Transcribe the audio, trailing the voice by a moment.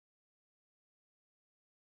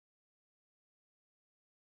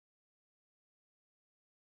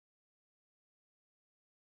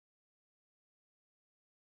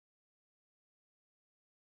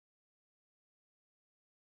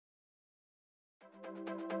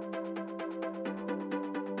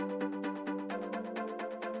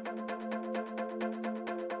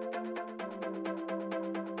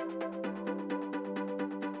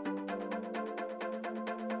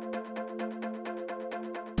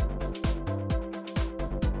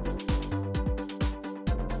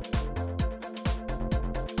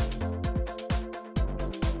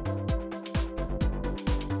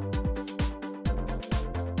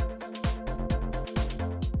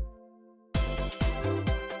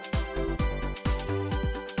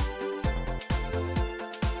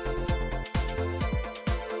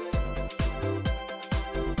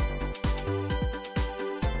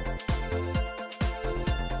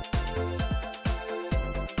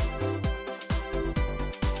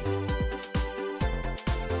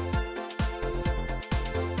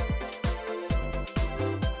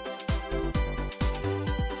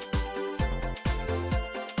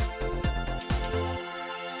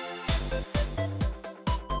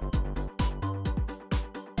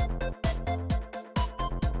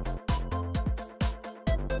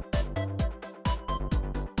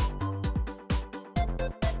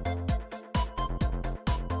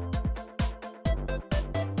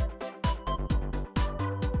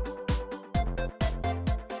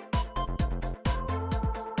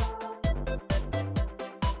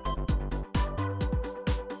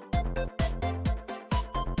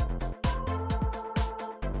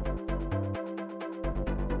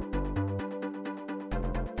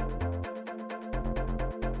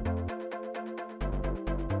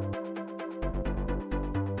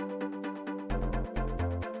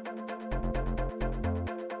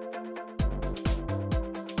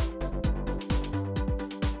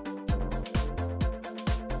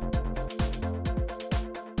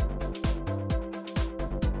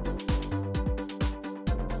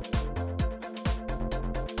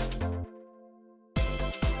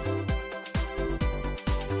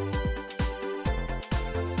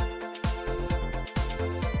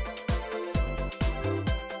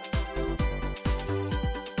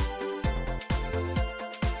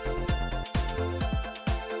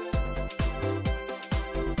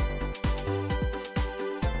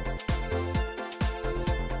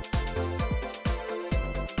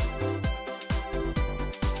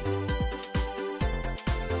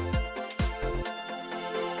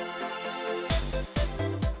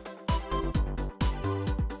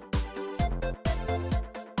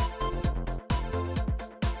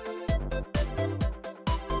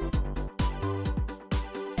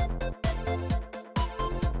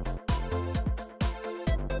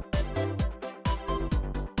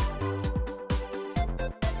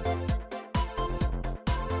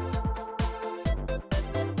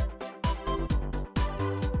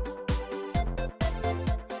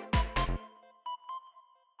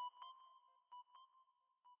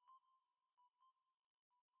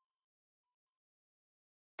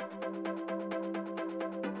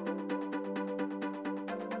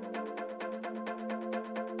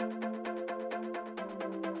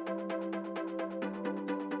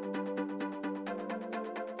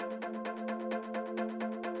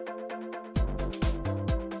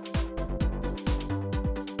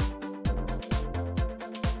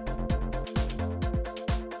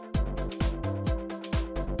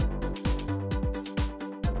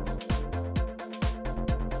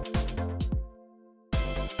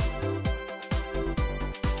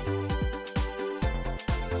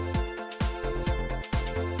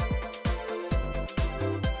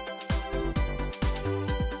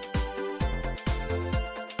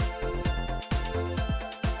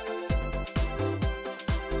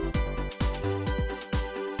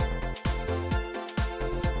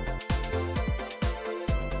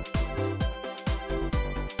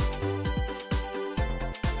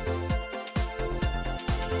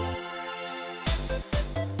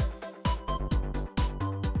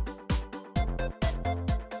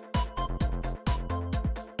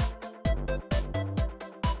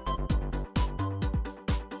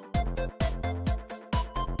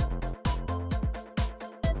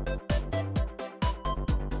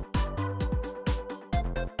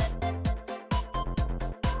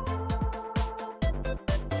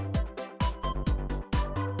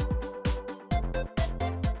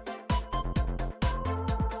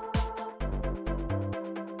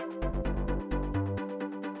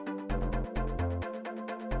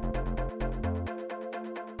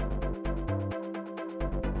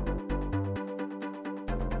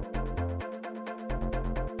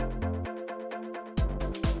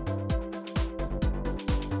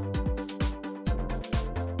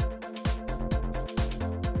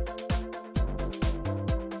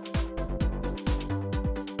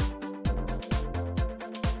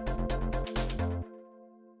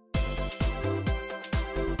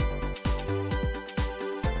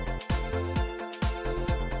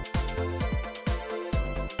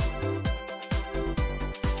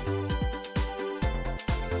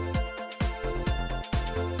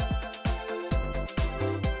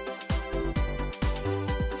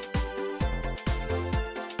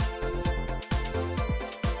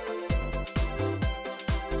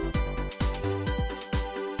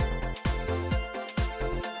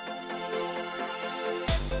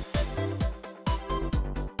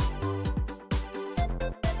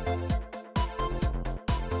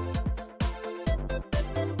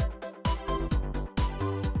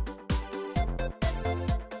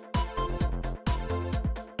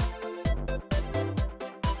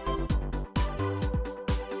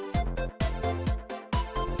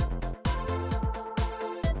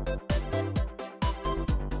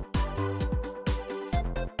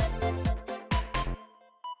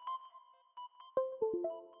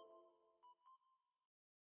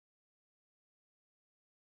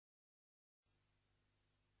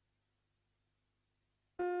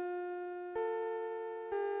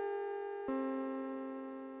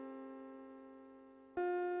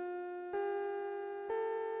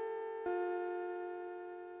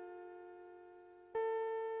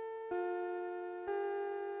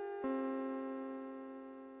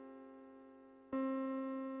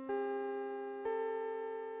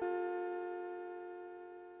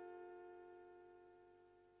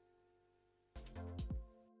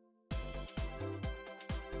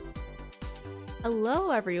Hello,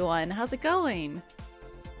 everyone. How's it going?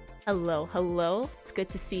 Hello, hello. It's good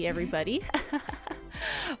to see everybody.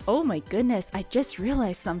 Oh my goodness, I just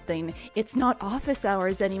realized something. It's not office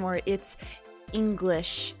hours anymore. It's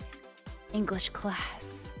English. English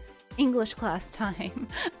class. English class time.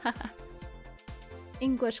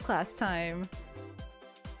 English class time.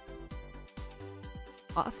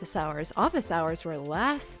 Office hours. Office hours were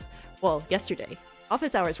yesterday.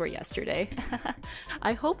 Office hours were yesterday.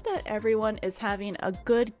 I hope that everyone is having a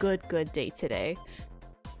good day today.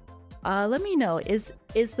 Let me know, is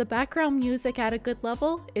the background music at a good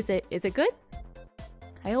level? Is it good?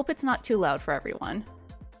 I hope it's not too loud for everyone.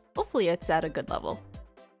 Hopefully it's at a good level.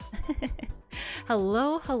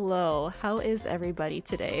 Hello, hello. How is everybody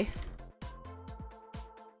today?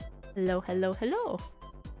 Hello, hello, hello.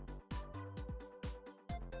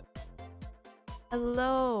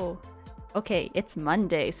 Hello. Okay, it's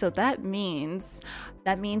Monday, so that means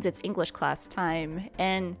it's English class time,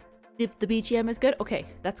 and the BGM is good? Okay,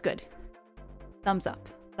 that's good. Thumbs up.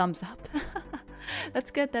 Thumbs up.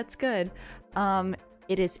 That's good, that's good.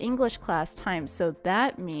 It is English class time, so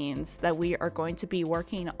that means that we are going to be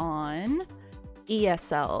working on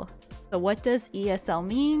ESL. So what does ESL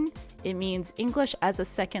mean? It means English as a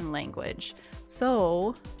second language.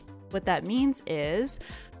 So what that means is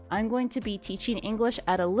I'm going to be teaching English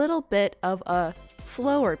at a little bit of a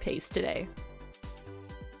slower pace today.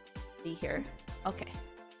 See here. Okay.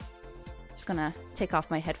 Just gonna take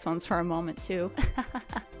off my headphones for a moment too.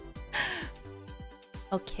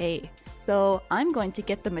 Okay, so I'm going to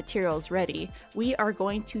get the materials ready. We are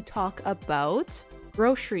going to talk about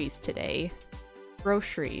groceries today.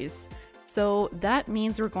 Groceries. So that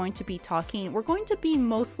means we're going to be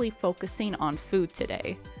mostly focusing on food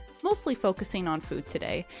today.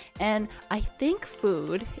 And I think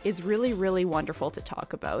food is really wonderful to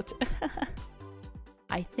talk about.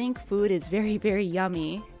 I think food is very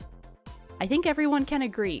yummy. I think everyone can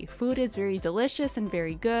agree. Food is very delicious and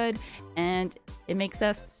very good, and it makes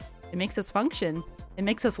us function. It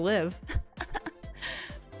makes us live.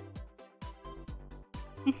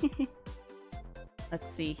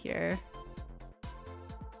 Let's see here.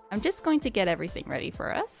 I'm just going to get everything ready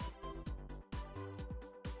for us.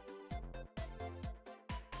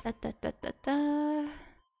 Da, da, da, da, da.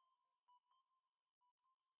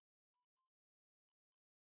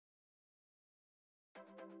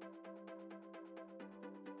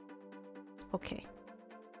 Okay.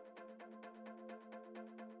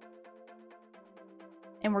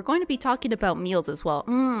 And we're going to be talking about meals as well.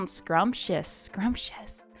 Scrumptious,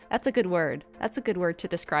 scrumptious. That's a good word. That's a good word to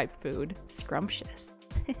describe food. Scrumptious.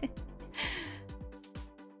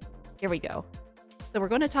 Here we go. So we're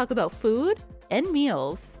going to talk about food and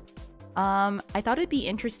meals. I thought it'd be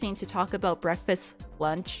interesting to talk about breakfast,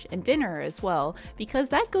 lunch, and dinner as well, because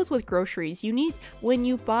that goes with groceries. When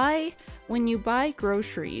you buy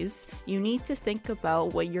groceries, you need to think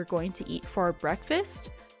about what you're going to eat for breakfast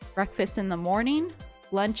in the morning,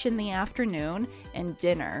 lunch in the afternoon, and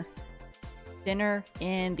dinner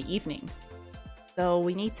in the evening. So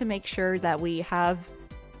we need to make sure that we have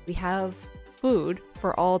food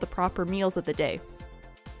for all the proper meals of the day.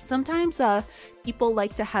 Sometimes people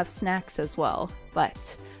like to have snacks as well,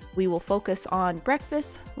 but we will focus on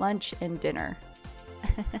breakfast, lunch, and dinner.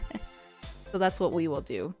 So that's what we will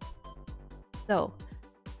do. So,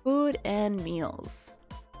 food and meals.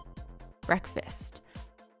 Breakfast.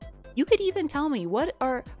 You could even tell me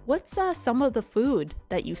what's some of the food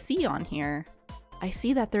that you see on here. I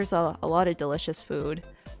see that there's a lot of delicious food.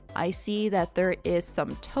 I see that there is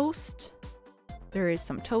some toast. There is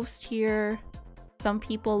some toast here. Some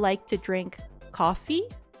people like to drink coffee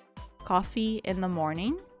in the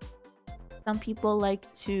morning. Some people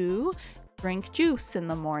like to drink juice in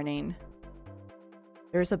the morning.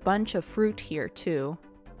 There's a bunch of fruit here too.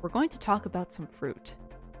 We're going to talk about some fruit.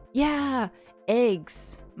 Yeah,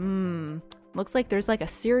 eggs. Looks like there's like a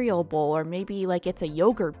cereal bowl, or maybe like it's a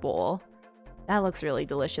yogurt bowl. That looks really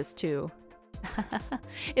delicious too.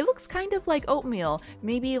 It looks kind of like oatmeal.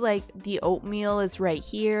 Maybe like the oatmeal is right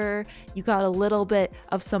here. You got a little bit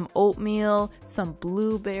of some oatmeal, some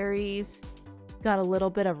blueberries. Got a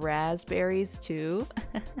little bit of raspberries too.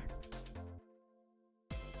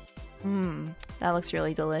 That looks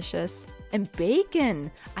really delicious. And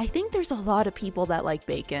bacon. I think there's a lot of people that like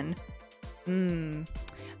bacon.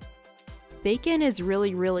 Bacon is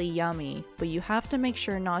really yummy, but you have to make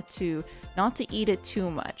sure not to eat it too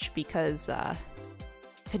much, because it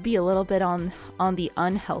could be a little bit on the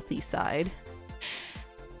unhealthy side.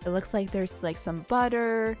 It looks like there's like some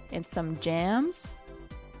butter and some jams.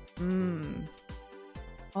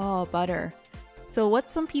 Oh, butter. So what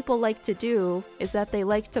some people like to do is that they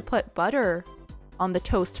like to put butter on the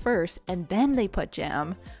toast first and then they put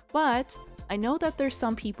jam. But I know that there's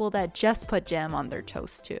some people that just put jam on their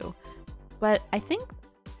toast too. But I think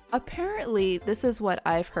apparently this is what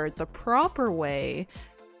I've heard. The proper way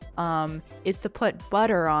is to put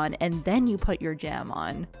butter on and then you put your jam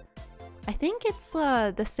on. I think it's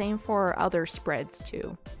the same for other spreads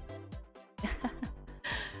too.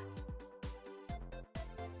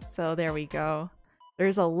 So there we go.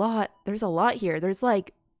 There's a lot here. There's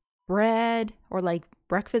like bread or like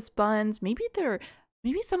breakfast buns. Maybe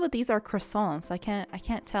some of these are croissants. I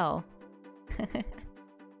can't tell.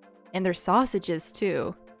 And there's sausages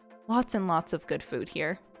too. Lots and lots of good food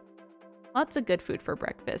here. Lots of good food for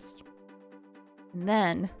breakfast. And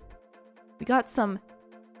then we got some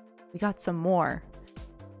more.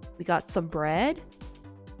 We got some bread.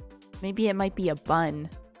 Maybe it might be a bun.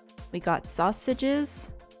 We got sausages.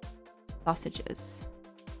 I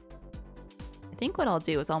think what I'll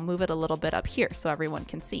do is I'll move it a little bit up here so everyone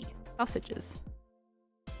can see. Sausages.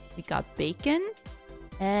 We got bacon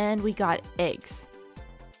and we got eggs.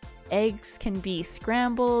 Eggs can be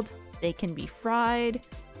scrambled, they can be fried,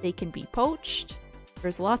 they can be poached.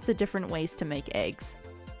 There's lots of different ways to make eggs.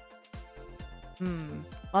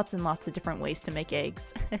 Lots and lots of different ways to make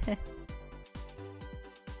eggs.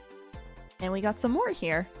 And we got some more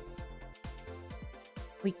here.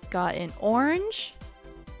 We got an orange,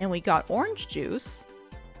 and we got orange juice.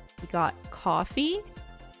 We got coffee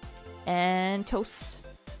and toast.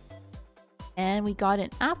 And we got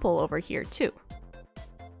an apple over here too.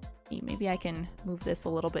 Maybe I can move this a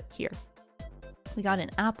little bit here. We got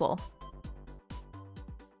an apple.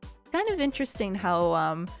 Kind of interesting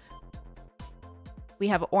how we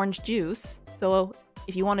have orange juice. So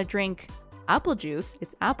if you want to drink apple juice,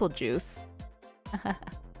 it's apple juice.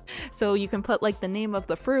 So you can put like the name of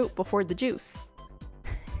the fruit before the juice.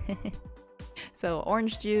 So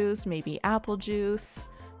orange juice, maybe apple juice.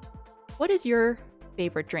 What is your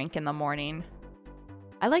favorite drink in the morning?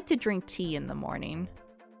 I like to drink tea in the morning.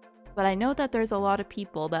 But I know that there's a lot of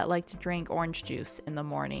people that like to drink orange juice in the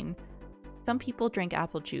morning. Some people drink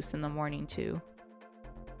apple juice in the morning too.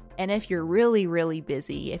 And if you're really, really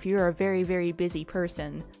busy, if you're a very, very busy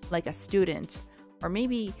person, like a student, or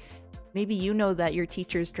maybe you know that your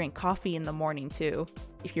teachers drink coffee in the morning too,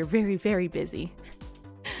 if you're very, very busy.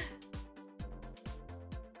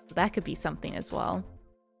 That could be something as well.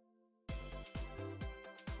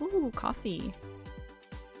 Ooh, coffee.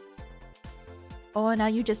 Oh, now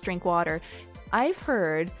you just drink water. I've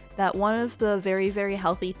heard that one of the very, very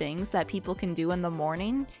healthy things that people can do in the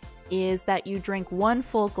morning is that you drink 1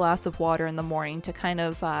 full glass of water in the morning to kind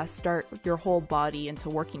of start your whole body into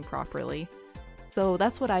working properly. So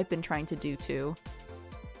that's what I've been trying to do too.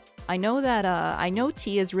 I know that I know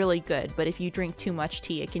tea is really good, but if you drink too much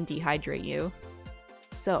tea, it can dehydrate you.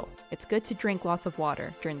 So it's good to drink lots of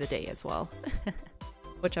water during the day as well,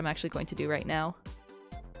 which I'm actually going to do right now.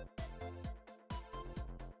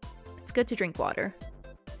 It's good to drink water.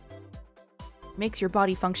 Makes your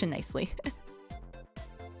body function nicely.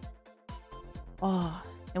 Oh,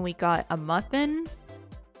 and we got a muffin.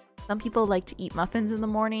 Some people like to eat muffins in the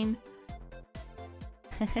morning.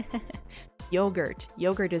 Yogurt.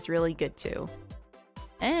 Yogurt is really good too.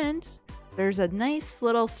 And there's a nice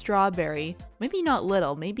little strawberry. Maybe not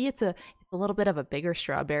little. Maybe it's a little bit of a bigger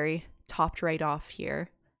strawberry topped right off here.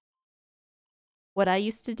 What I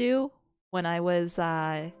used to do when I was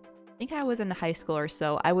I think I was in high school or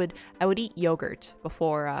so, I would eat yogurt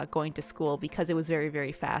before going to school because it was very,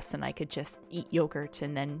 very fast and I could just eat yogurt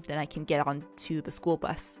and then I can get on to the school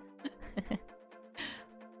bus.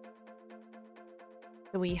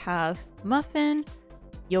 So we have muffin,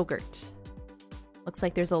 yogurt. Looks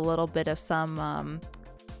like there's a little bit of some,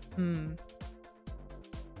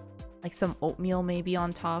 like some oatmeal maybe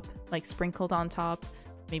on top, like sprinkled on top.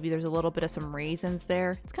 Maybe there's a little bit of some raisins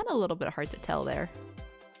there. It's kind of a little bit hard to tell there.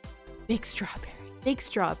 Big strawberry, big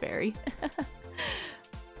strawberry.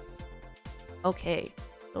 Okay,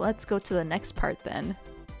 so let's go to the next part then.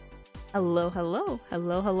 Hello, hello,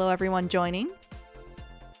 hello, hello everyone joining.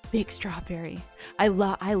 Big strawberry. I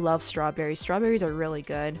love strawberries. Strawberries are really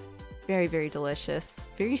good. Very, very delicious.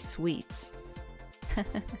 Very sweet.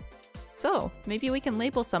 So, maybe we can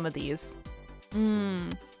label some of these.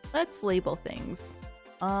 Let's label things.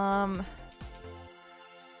 I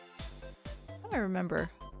remember.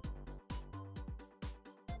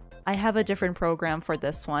 I have a different program for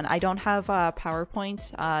this one. I don't have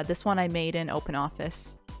PowerPoint. This one I made in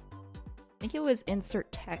OpenOffice. I think it was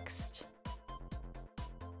insert text.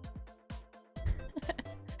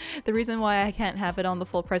 The reason why I can't have it on the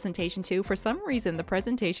full presentation too, for some reason the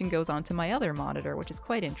presentation goes onto my other monitor, which is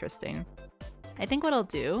quite interesting. I think what I'll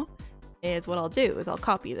do is what I'll do is I'll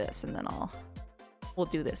copy this and then we'll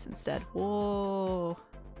do this instead. Whoa.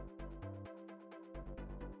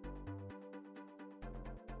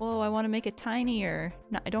 Whoa, I want to make it tinier.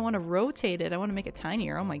 No, I don't want to rotate it. I want to make it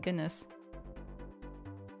tinier. Oh my goodness.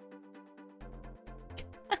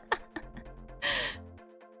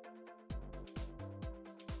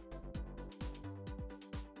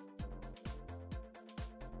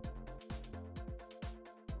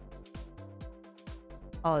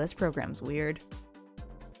 Oh, this program's weird.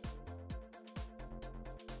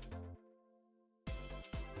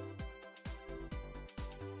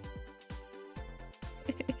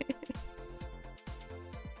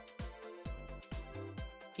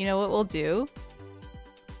 You know what we'll do?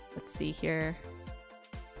 Let's see here.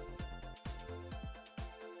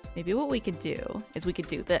 Maybe what we could do is we could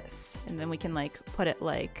do this, and then we can like put it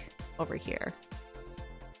like over here.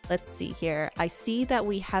 Let's see here. I see that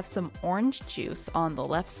we have some orange juice on the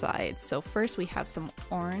left side. So first we have some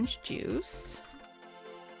orange juice.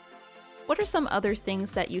 What are some other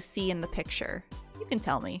things that you see in the picture? You can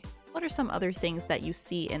tell me. What are some other things that you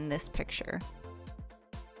see in this picture?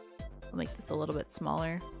 I'll make this a little bit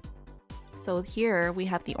smaller. So here we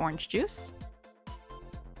have the orange juice.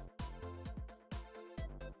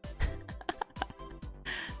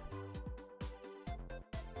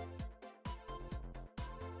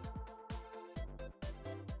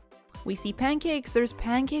 We see pancakes. There's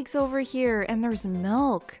pancakes over here, and there's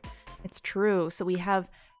milk. It's true. So we have,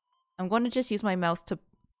 I'm going to just use my mouse to,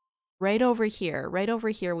 right over here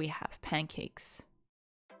we have pancakes.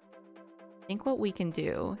 I think what we can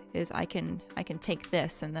do is I can take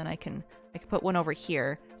this and then I can put one over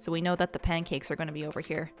here. So we know that the pancakes are going to be over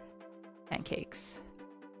here. Pancakes.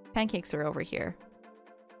 Pancakes are over here.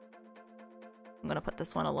 I'm going to put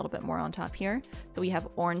this one a little bit more on top here. So we have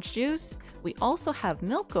orange juice. We also have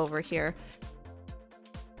milk over here.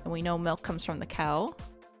 And we know milk comes from the cow.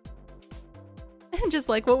 And just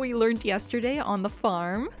like what we learned yesterday on the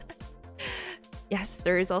farm. Yes,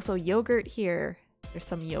 there is also yogurt here. There's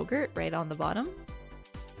some yogurt right on the bottom.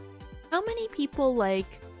 How many people like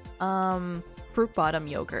fruit bottom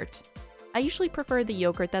yogurt? I usually prefer the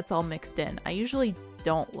yogurt that's all mixed in. I usually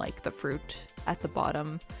don't like the fruit at the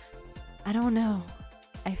bottom. I don't know.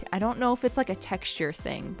 I don't know if it's like a texture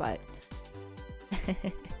thing, but...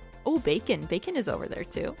 Oh, bacon. Bacon is over there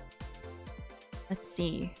too. Let's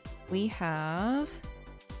see. We have...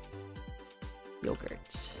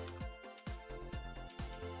 yogurt.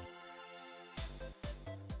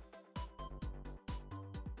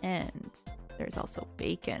 And there's also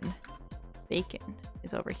bacon. Bacon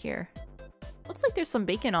is over here. Looks like there's some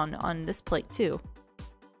bacon on this plate too.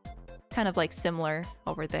 Kind of like similar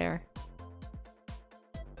over there.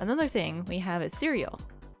 Another thing we have is cereal.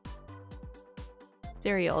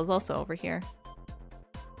 Cereal is also over here.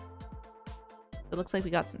 It looks like we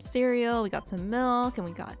got some cereal, we got some milk, and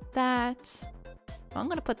we got that. So I'm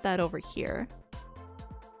gonna put that over here.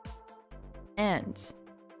 And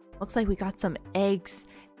looks like we got some eggs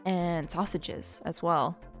and sausages as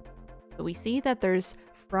well. So we see that there's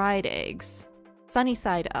fried eggs. Sunny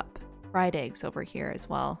side up. Fried eggs over here as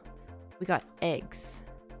well. We got eggs.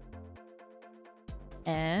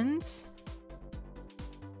 And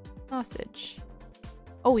sausage.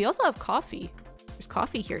 Oh, we also have coffee. There's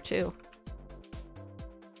coffee here too.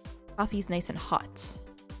 Coffee's nice and hot.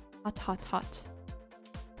 Hot, hot, hot.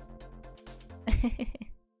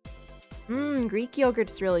 Greek yogurt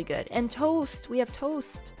is really good. And toast. We have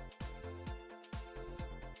toast.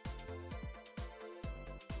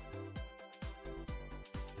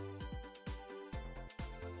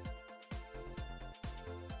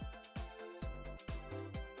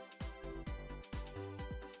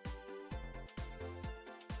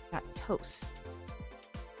 Got toast.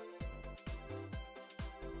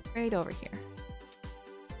 Right over here.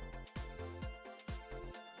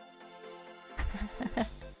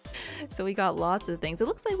 So we got lots of things. It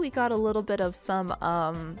looks like we got a little bit of some,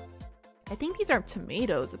 I think these are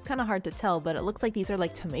tomatoes. It's kind of hard to tell, but it looks like these are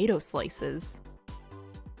like tomato slices.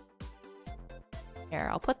 Here,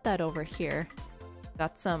 I'll put that over here.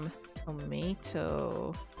 Got some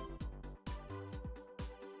tomato.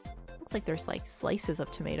 Looks like there's like slices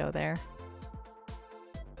of tomato there.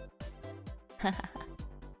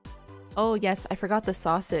 Oh yes, I forgot the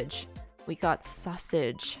sausage. We got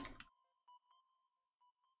sausage.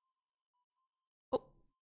 Oh,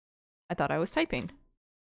 I thought I was typing.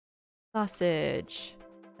 Sausage.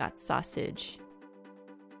 Got sausage.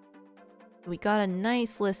 We got a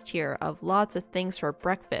nice list here of lots of things for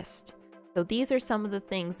breakfast. So these are some of the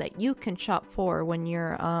things that you can shop for when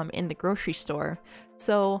you're in the grocery store.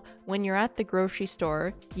 So when you're at the grocery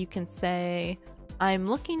store, you can say, I'm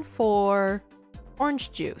looking for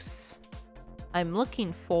orange juice. I'm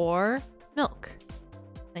looking for milk.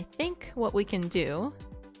 I think what we can do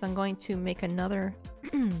is I'm going to make another...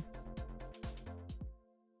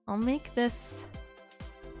 I'll make this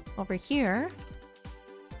over here.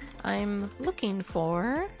 I'm looking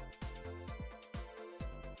for...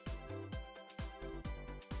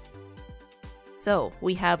 So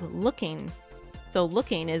we have looking. So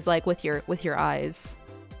looking is like with your eyes.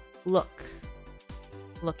 Look.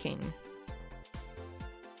 Looking.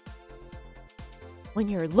 When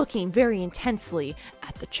you're looking very intensely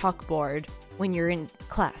at the chalkboard when you're in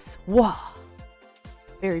class. Whoa.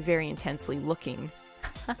 Very, very intensely looking.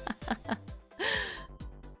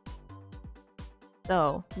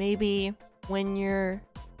 So maybe when you're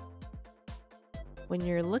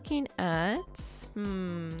looking at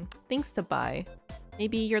things to buy,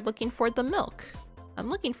 maybe you're looking for the milk.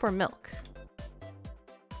 I'm looking for milk.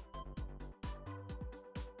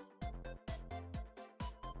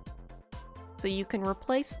 So you can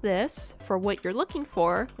replace this for what you're looking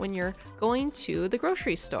for when you're going to the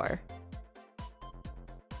grocery store.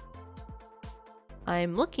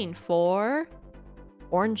 I'm looking for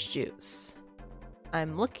orange juice.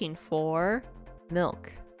 I'm looking for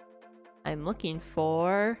milk. I'm looking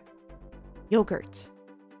for yogurt.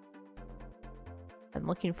 I'm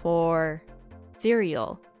looking for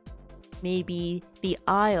cereal. Maybe the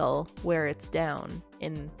aisle where it's down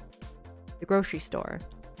in the grocery store.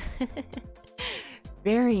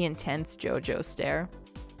 Very intense JoJo stare.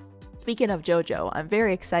 Speaking of JoJo, I'm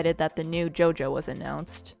very excited that the new JoJo was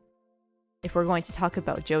announced. If we're going to talk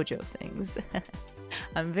about JoJo things.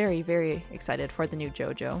 I'm very, very excited for the new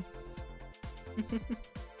JoJo.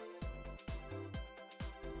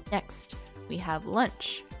 Next, we have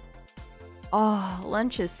lunch. Oh,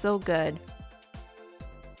 lunch is so good.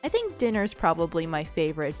 I think dinner's probably my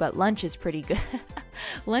favorite, but lunch is pretty good.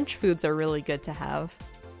 Lunch foods are really good to have.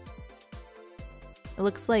 It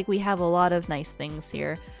looks like we have a lot of nice things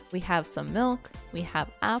here. We have some milk, we have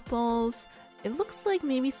apples. It looks like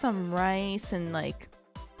maybe some rice and like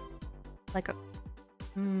a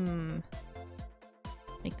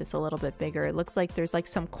make this a little bit bigger. It looks like there's like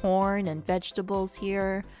some corn and vegetables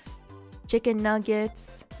here. Chicken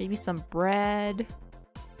nuggets, maybe some bread,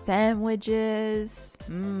 sandwiches.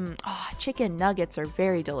 Oh, chicken nuggets are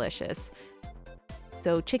very delicious.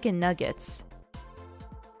 So chicken nuggets.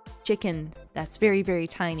 Chicken that's very, very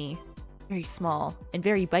tiny, very small, and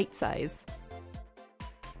very bite-sized.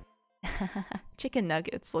 Chicken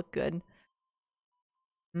nuggets look good.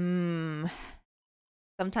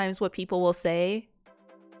 Sometimes what people will say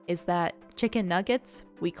is that chicken nuggets,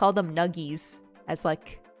 we call them nuggies, as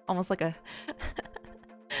like, almost like a...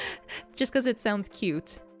 just because it sounds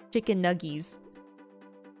cute. Chicken nuggies.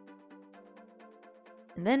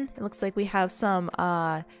 And then it looks like we have some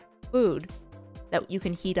food that you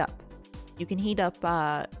can heat up. You can heat up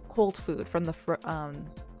cold food from the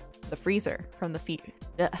freezer, from the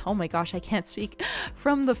oh my gosh, I can't speak.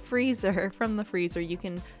 From the freezer, you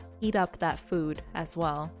can heat up that food as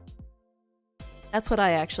well. That's what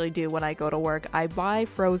I actually do when I go to work. I buy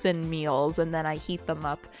frozen meals and then I heat them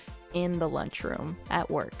up in the lunchroom at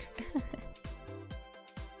work.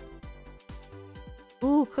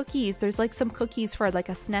 Ooh, cookies. There's like some cookies for like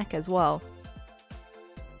a snack as well.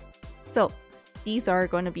 So these are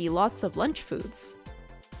going to be lots of lunch foods.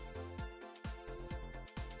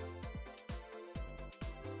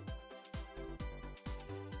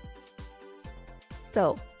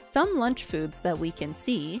 So some lunch foods that we can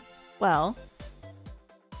see, well,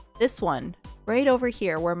 this one right over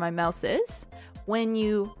here where my mouse is, when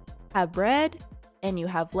you have bread and you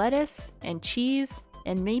have lettuce and cheese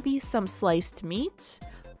and maybe some sliced meat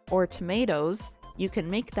or tomatoes, you can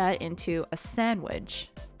make that into a sandwich.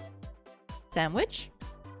 Sandwich?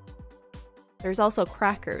 There's also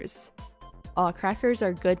crackers. Crackers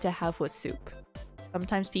are good to have with soup.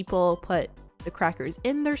 Sometimes people put the crackers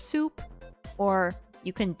in their soup, or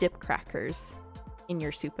you can dip crackers in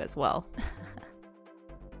your soup as well.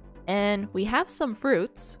 And we have some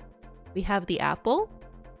fruits. We have the apple,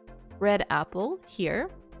 red apple here.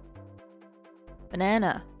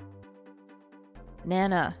 Banana.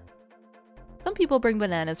 Banana. Some people bring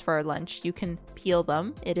bananas for lunch. You can peel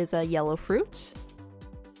them. It is a yellow fruit.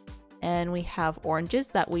 And we have oranges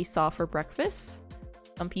that we saw for breakfast.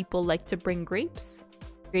 Some people like to bring grapes.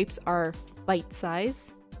 Grapes are bite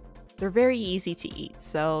size. They're very easy to eat,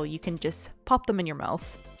 so you can just pop them in your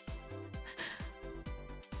mouth.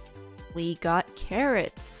 We got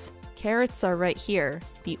carrots. Carrots are right here,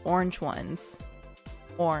 the orange ones.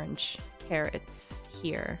 Orange carrots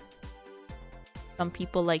here. Some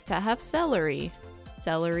people like to have celery.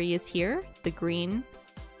 Celery is here, the green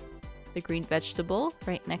vegetable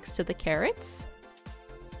right next to the carrots.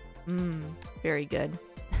 Very good.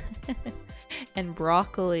 And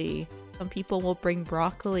broccoli. Some people will bring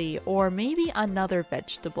broccoli or maybe another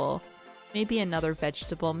vegetable.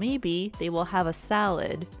 Maybe they will have a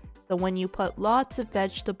salad. So when you put lots of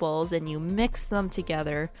vegetables and you mix them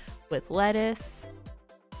together with lettuce,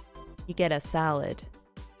 you get a salad.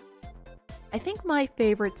 I think my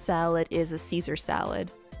favorite salad is a Caesar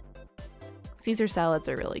salad. Caesar salads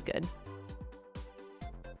are really good.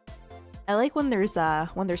 I like when there's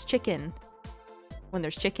chicken. When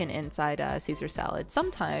there's chicken inside a Caesar salad.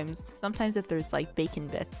 Sometimes if there's like bacon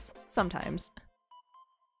bits. Sometimes.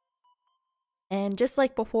 And just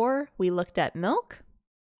like before, we looked at milk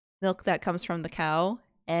that comes from the cow,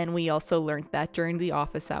 and we also learned that during the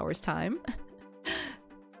office hours time.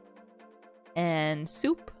 And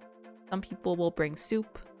soup. Some people will bring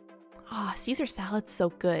soup. Caesar salad's so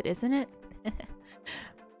good, isn't it?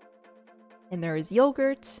 And there is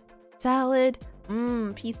yogurt, salad,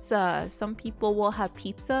 pizza. Some people will have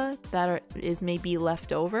pizza that is maybe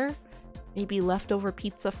leftover. Maybe leftover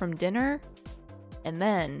pizza from dinner. And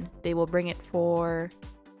then they will bring it for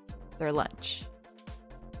their lunch.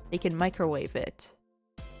 They can microwave it.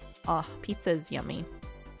 Pizza is yummy.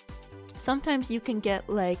 Sometimes you can get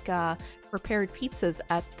like prepared pizzas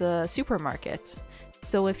at the supermarket.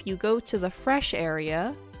 So if you go to the fresh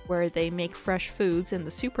area where they make fresh foods in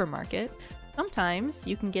the supermarket, sometimes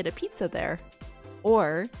you can get a pizza there.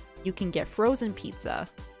 Or you can get frozen pizza.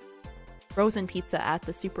 Frozen pizza at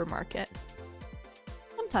the supermarket.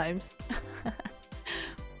 Sometimes.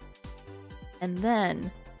 And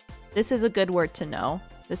then, this is a good word to know.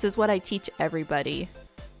 This is what I teach everybody.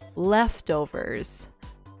 Leftovers.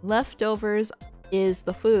 Leftovers is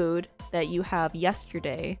the food that you have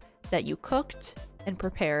yesterday that you cooked and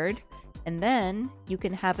prepared, and then you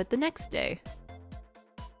can have it the next day.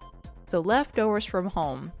 So leftovers from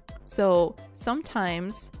home. So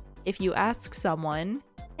sometimes if you ask someone,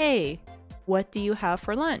 hey, what do you have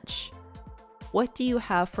for lunch? What do you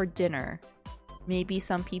have for dinner? Maybe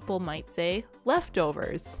some people might say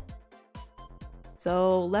leftovers.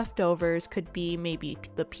 So leftovers could be maybe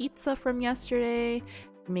the pizza from yesterday,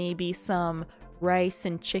 maybe some rice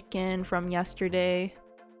and chicken from yesterday.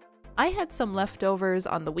 I had some leftovers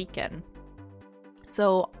on the weekend.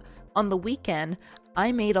 So on the weekend,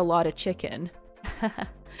 I made a lot of chicken.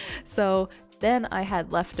 So then I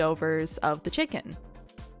had leftovers of the chicken.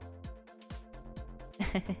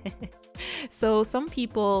 So some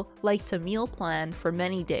people like to meal plan for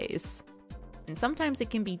many days. And sometimes it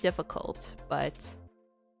can be difficult, but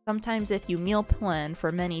sometimes if you meal plan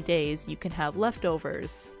for many days, you can have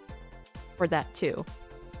leftovers for that too.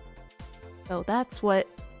 So that's what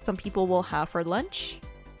some people will have for lunch.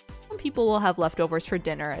 Some people will have leftovers for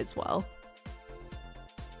dinner as well.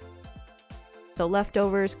 So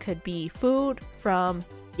leftovers could be food from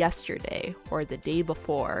yesterday or the day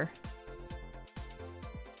before.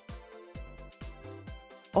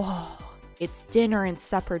 Oh, it's dinner and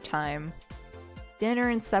supper time. Dinner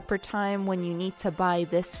and supper time when you need to buy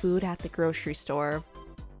this food at the grocery store.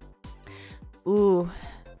 Ooh,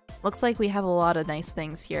 looks like we have a lot of nice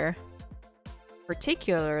things here.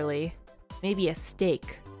 Particularly, maybe a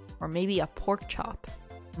steak or maybe a pork chop.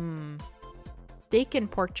 Steak and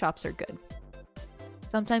pork chops are good.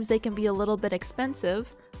 Sometimes they can be a little bit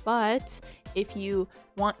expensive, but if you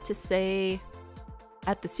want to say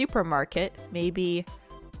at the supermarket, maybe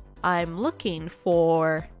I'm looking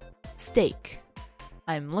for steak.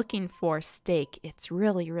 I'm looking for steak. It's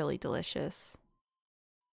really, really delicious.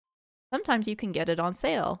 Sometimes you can get it on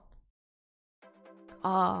sale.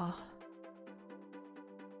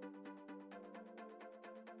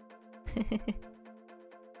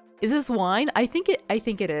 Is this wine? I think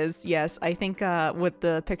it is. Yes, I think with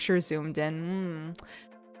the picture zoomed in.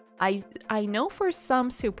 I know for some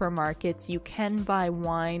supermarkets you can buy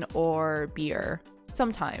wine or beer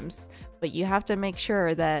sometimes, but you have to make sure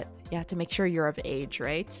you're of age,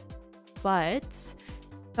 right? But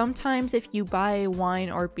sometimes if you buy wine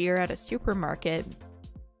or beer at a supermarket,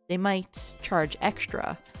 they might charge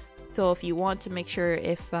extra. So if you want to make sure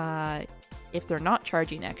if they're not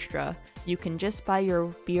charging extra, you can just buy your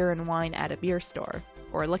beer and wine at a beer store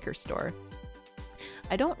or a liquor store.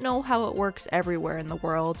 I don't know how it works everywhere in the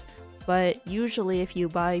world, but usually if you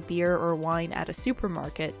buy beer or wine at a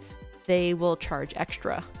supermarket, they will charge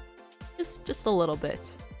extra. Just a little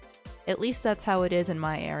bit. At least that's how it is in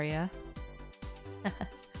my area.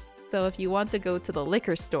 So if you want to go to the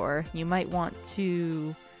liquor store, you might want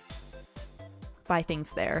to buy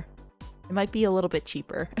things there. It might be a little bit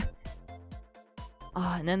cheaper.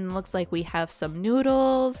 And then it looks like we have some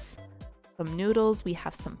noodles. We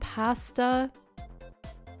have some pasta.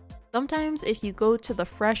 Sometimes if you go to the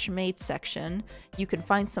fresh made section, you can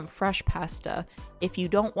find some fresh pasta if you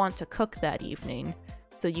don't want to cook that evening.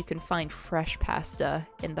 So you can find fresh pasta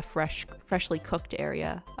in the freshly cooked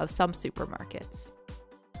area of some supermarkets.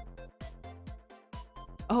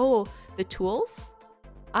 Oh, the tools?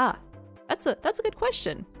 That's a good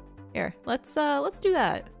question. Here, let's do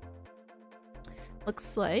that.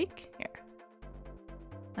 Looks like here.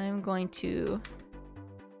 I'm going to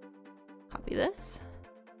copy this.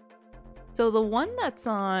 So the one that's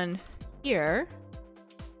on here.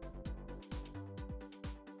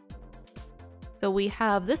 So we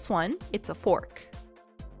have this one. It's a fork.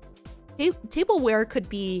 Tableware could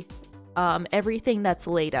be everything that's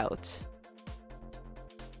laid out.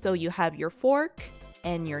 So you have your fork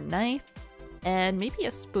and your knife and maybe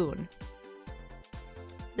a spoon.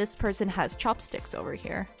 This person has chopsticks over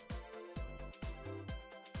here.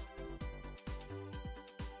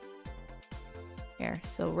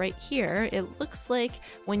 So right here, it looks like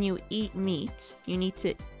when you eat meat, you need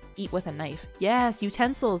to eat with a knife. Yes,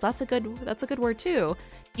 utensils. That's a good word too.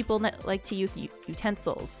 People like to use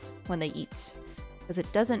utensils when they eat because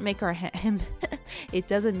it doesn't make our it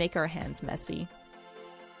doesn't make our hands messy.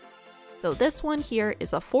 So this one here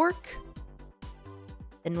is a fork.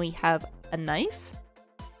 Then we have a knife.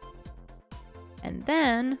 And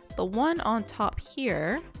then the one on top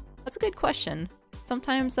here, that's a good question.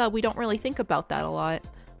 Sometimes we don't really think about that a lot.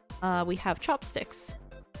 We have chopsticks.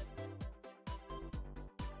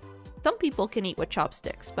 Some people can eat with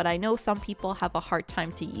chopsticks, but I know some people have a hard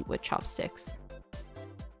time to eat with chopsticks.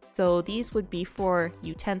 So these would be for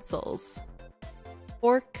utensils.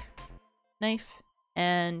 Fork, knife,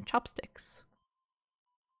 and chopsticks.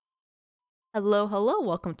 Hello,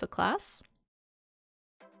 welcome to class.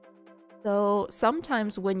 So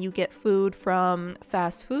sometimes when you get food from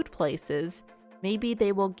fast food places, maybe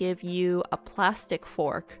they will give you a plastic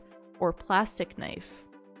fork or plastic knife.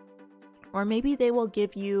 Or maybe they will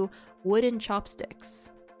give you wooden chopsticks.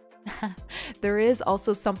 There is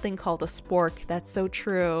also something called a spork. That's so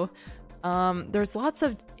true. There's lots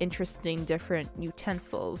of interesting different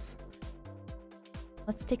utensils.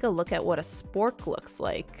 Let's take a look at what a spork looks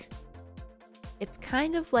like. It's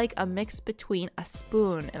kind of like a mix between a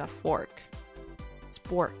spoon and a fork.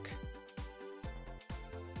 Spork.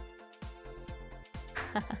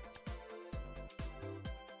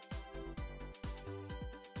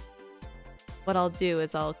 What I'll do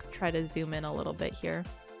is I'll try to zoom in a little bit here.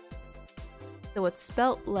 So it's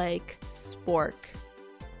spelt like spork.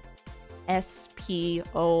 S-P-O-R-K.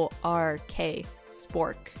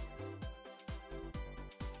 Spork.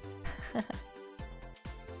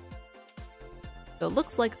 So it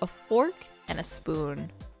looks like a fork and a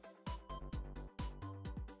spoon.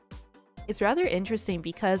 It's rather interesting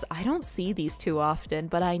because I don't see these too often,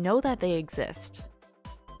 but I know that they exist.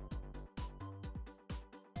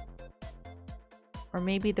 Or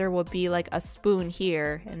maybe there will be like a spoon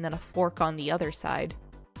here and then a fork on the other side.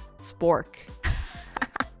 Spork.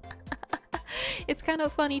 It's kind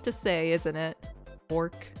of funny to say, isn't it?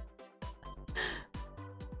 Fork.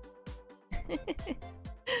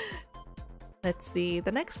 Let's see,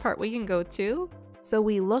 the next part we can go to. So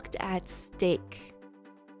we looked at steak.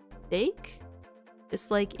 Steak?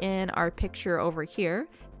 Just like in our picture over here,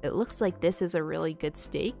 it looks like this is a really good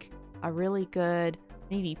steak. A really good,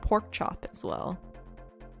 maybe pork chop as well.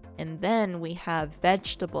 And then we have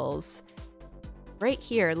vegetables. Right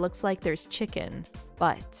here, it looks like there's chicken,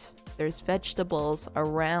 but there's vegetables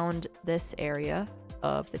around this area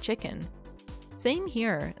of the chicken. Same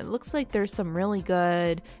here. It looks like there's some really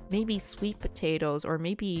good, maybe sweet potatoes, or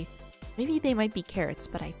maybe they might be carrots,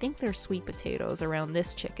 but I think they're sweet potatoes around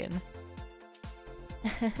this chicken.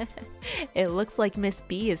 It looks like Miss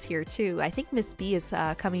B is here too. I think Miss B is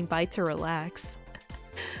coming by to relax.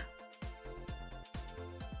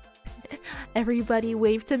 Everybody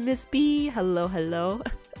wave to Miss B. Hello, hello.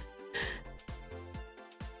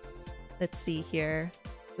 Let's see here.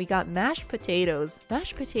 We got mashed potatoes.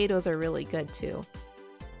 Mashed potatoes are really good too.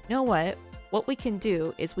 You know what? What we can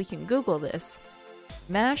do is we can Google this.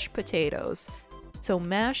 Mashed potatoes. So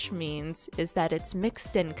mash means is that it's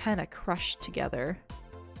mixed and kind of crushed together.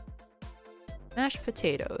 Mashed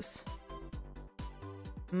potatoes.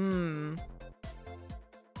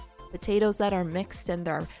 Potatoes that are mixed and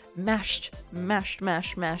they're mashed.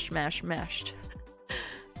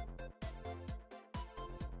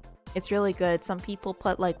 It's really good. Some people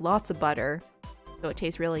put like lots of butter, so it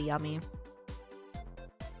tastes really yummy.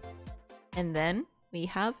 And then we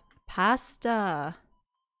have pasta.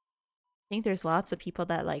 I think there's lots of people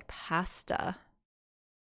that like pasta.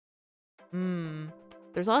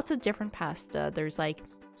 There's lots of different pasta. There's like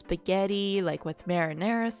spaghetti, like with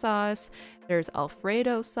marinara sauce. There's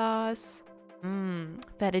Alfredo sauce.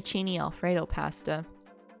 Fettuccine Alfredo pasta.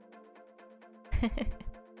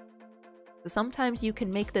 Sometimes you can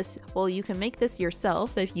make this, well, you can make this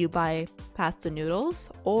yourself if you buy pasta noodles,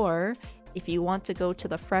 or if you want to go to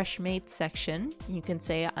the fresh made section, you can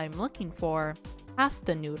say, I'm looking for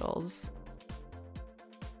pasta noodles.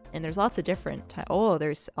 And there's lots of different oh,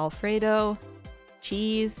 there's Alfredo,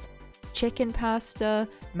 cheese, chicken pasta,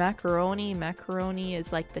 macaroni. Macaroni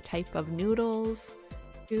is like the type of noodles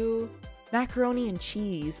too. Macaroni and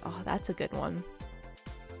cheese. Oh, that's a good one.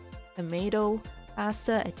 Tomato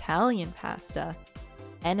pasta, Italian pasta,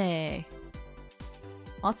 penne.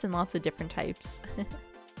 Lots and lots of different types.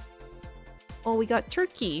 Oh, we got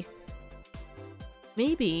turkey.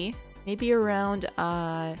 Maybe around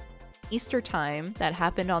Easter time that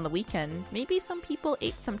happened on the weekend, maybe some people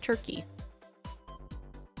ate some turkey.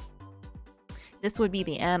 This would be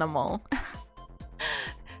the animal.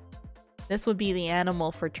 This would be the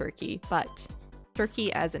animal for turkey, but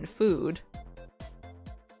turkey as in food.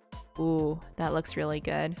 Ooh, that looks really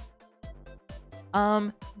good.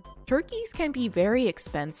 Turkeys can be very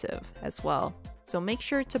expensive as well. So make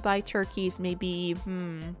sure to buy turkeys maybe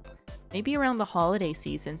around the holiday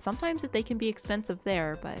season. Sometimes they can be expensive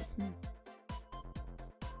there, but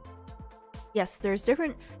yes, there's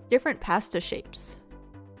different pasta shapes.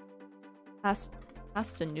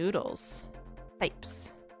 Pasta noodles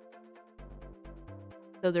types.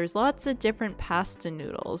 So there's lots of different pasta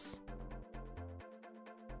noodles.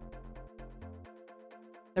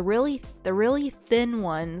 The really thin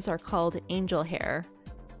ones are called angel hair.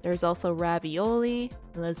 There's also ravioli,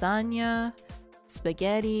 lasagna,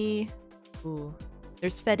 spaghetti. Ooh.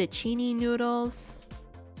 There's fettuccine noodles.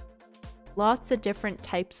 Lots of different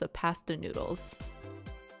types of pasta noodles.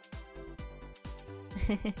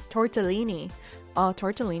 Tortellini. Oh,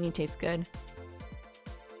 tortellini tastes good.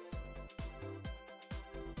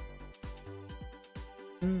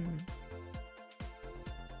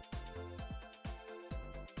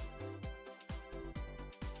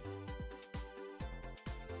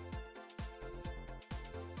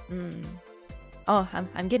 Oh,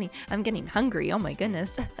 I'm getting hungry. Oh my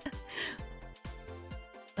goodness.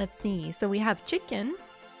 Let's see. So we have chicken.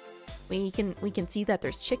 We can see that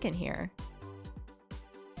there's chicken here.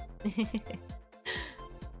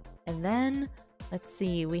 And then let's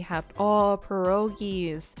see. We have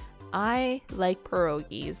pierogies. I like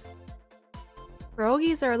pierogies.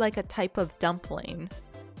 Pierogies are like a type of dumpling.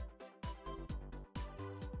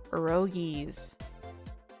 Pierogies.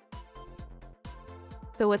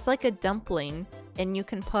 So it's like a dumpling, and you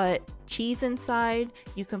can put cheese inside,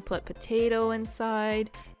 you can put potato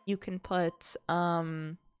inside, you can put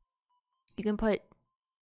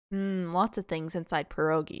lots of things inside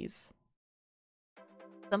pierogies.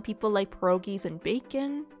 Some people like pierogies and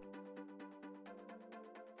bacon.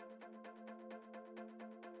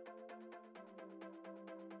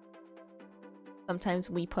 Sometimes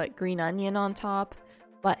we put green onion on top.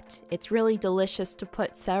 But it's really delicious to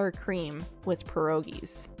put sour cream with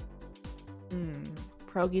pierogies.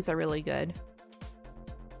 Pierogies are really good.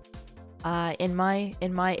 In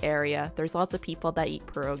my area, there's lots of people that eat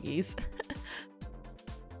pierogies.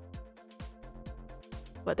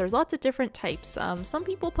 But there's lots of different types. Some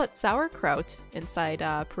people put sauerkraut inside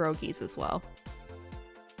pierogies as well.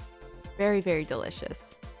 Very, very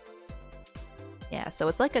delicious. Yeah, so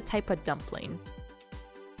it's like a type of dumpling.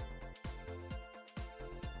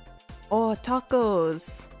 Oh,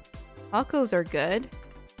 tacos. Tacos are good.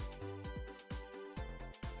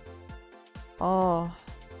 Oh,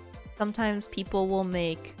 sometimes people will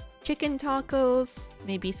make chicken tacos.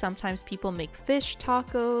 Maybe sometimes people make fish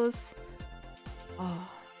tacos. Oh,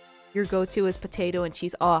 your go-to is potato and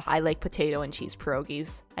cheese. Oh, I like potato and cheese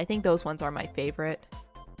pierogies. I think those ones are my favorite.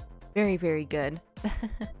 Very, very good.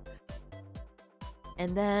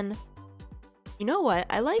 And then, you know what?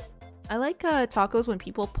 I like tacos when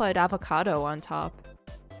people put avocado on top.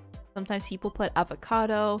 Sometimes people put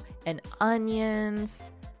avocado and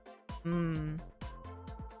onions.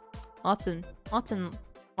 Lots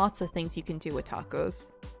of things you can do with tacos.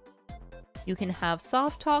 You can have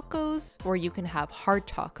soft tacos or you can have hard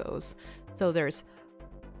tacos. So there's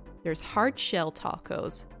hard shell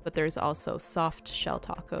tacos, but there's also soft shell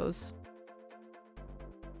tacos.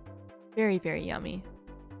 Very, very yummy.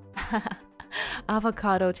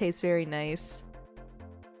 Avocado tastes very nice.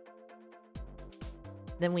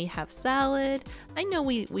 Then we have salad. I know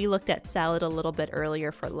we looked at salad a little bit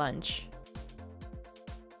earlier for lunch.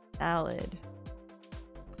 Salad.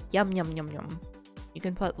 Yum, yum, yum, yum. You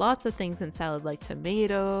can put lots of things in salad, like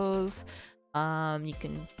tomatoes. You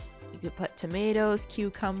could put tomatoes,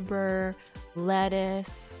 cucumber,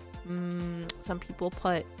 lettuce. Sometimes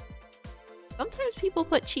people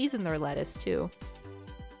put cheese in their lettuce too.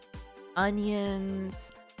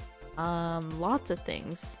 Onions, lots of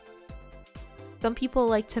things. Some people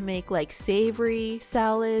like to make like savory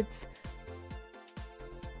salads.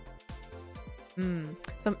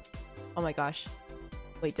 Oh my gosh.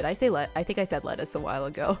 Wait, did I say I think I said lettuce a while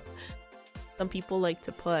ago. Some people like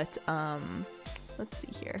to put, let's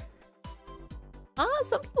see here.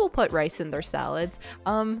 Some people put rice in their salads.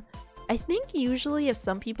 I think usually if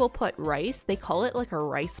some people put rice, they call it like a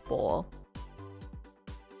rice bowl.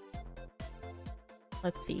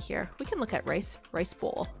 Let's see here. We can look at rice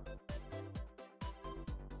bowl.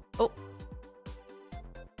 Oh.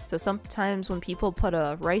 So sometimes when people put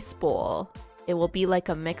a rice bowl, it will be like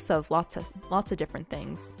a mix of lots of different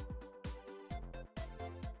things.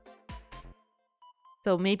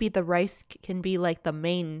 So maybe the rice can be like the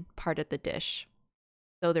main part of the dish.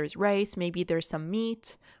 So there's rice, maybe there's some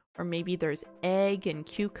meat, or maybe there's egg and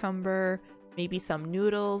cucumber, maybe some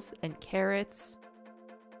noodles and carrots.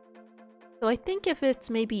 So I think if it's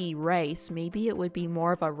maybe rice, maybe it would be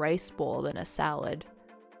more of a rice bowl than a salad.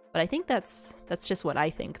 But I think that's just what I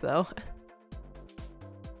think though.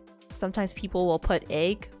 Sometimes people will put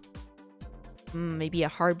egg, maybe a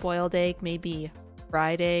hard-boiled egg, maybe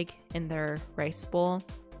fried egg in their rice bowl.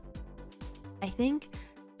 I think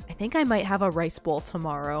I might have a rice bowl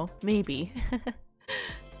tomorrow, maybe.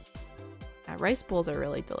 Yeah, rice bowls are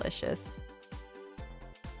really delicious.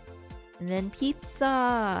 And then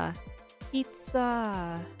pizza.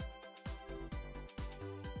 Pizza.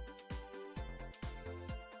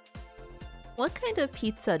 What kind of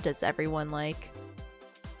pizza does everyone like?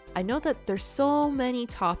 I know that there's so many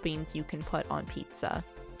toppings you can put on pizza.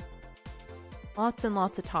 Lots and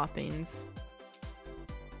lots of toppings.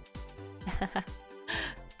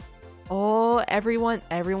 Oh,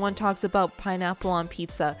 everyone talks about pineapple on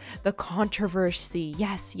pizza. The controversy.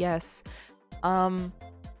 Yes, yes.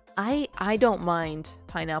 I don't mind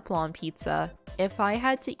pineapple on pizza. If I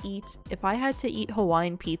had to eat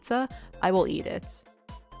Hawaiian pizza, I will eat it.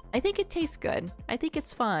 I think it tastes good. I think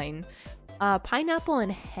it's fine. Pineapple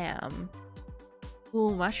and ham. Ooh,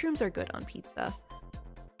 mushrooms are good on pizza.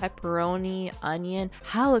 Pepperoni, onion,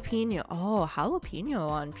 jalapeno. Oh, jalapeno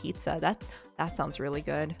on pizza. That sounds really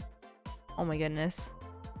good. Oh my goodness.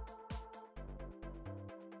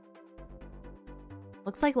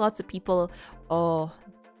 Looks like lots of people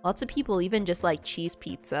even just like cheese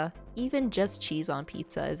pizza. Even just cheese on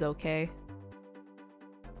pizza is okay.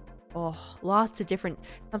 Oh, lots of different...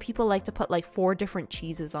 Some people like to put like 4 different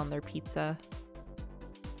cheeses on their pizza.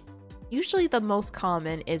 Usually the most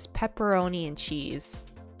common is pepperoni and cheese.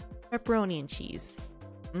 Pepperoni and cheese.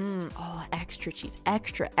 Oh, extra cheese.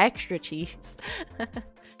 Extra cheese.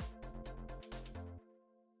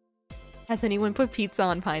 Has anyone put pizza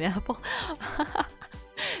on pineapple?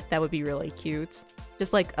 That would be really cute.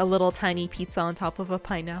 Just like a little tiny pizza on top of a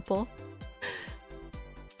pineapple.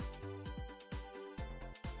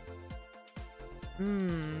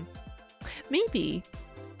 Maybe.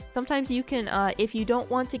 Sometimes you can, if you don't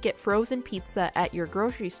want to get frozen pizza at your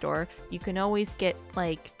grocery store, you can always get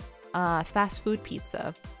like fast food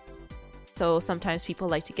pizza. So sometimes people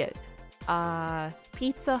like to get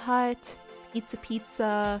Pizza Hut,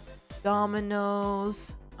 Pizza,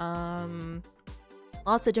 Domino's,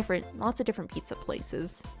 lots of different pizza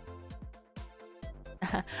places.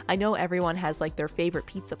 I know everyone has like their favorite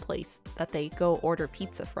pizza place that they go order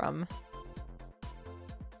pizza from.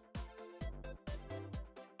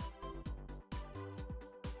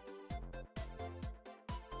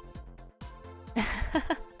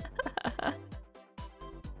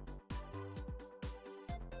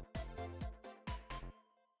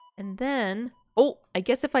 And then, I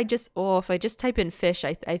guess if I just type in fish,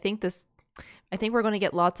 I think we're gonna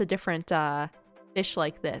get lots of different fish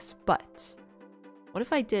like this. But what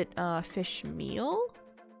if I did fish meal?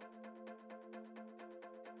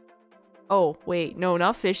 Oh wait, no,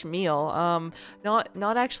 not fish meal.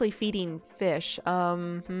 Not actually feeding fish.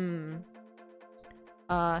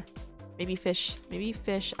 Maybe fish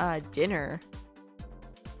dinner.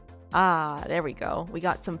 Ah, there we go. We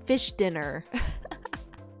got some fish dinner.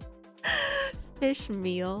 Fish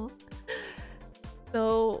meal.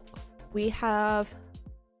 So we have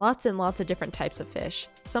lots and lots of different types of fish.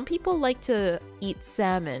 Some people like to eat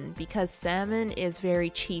salmon because salmon is very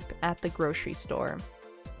cheap at the grocery store.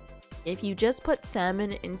 If you just put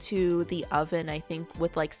salmon into the oven, I think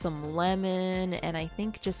with like some lemon and I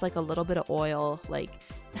think just like a little bit of oil, like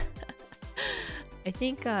I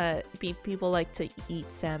think people like to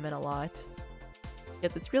eat salmon a lot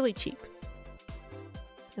because it's really cheap.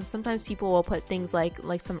 And sometimes people will put things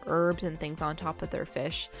like some herbs and things on top of their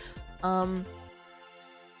fish.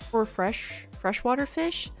 For freshwater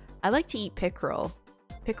fish, I like to eat pickerel.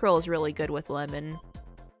 Pickerel is really good with lemon.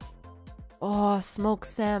 Oh, smoked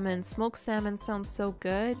salmon. Smoked salmon sounds so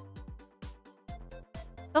good.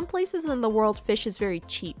 Some places in the world fish is very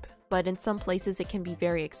cheap, but in some places it can be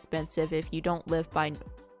very expensive if you don't live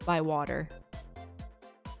by water.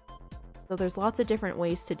 So there's lots of different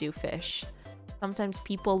ways to do fish. Sometimes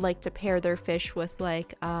people like to pair their fish with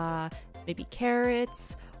like maybe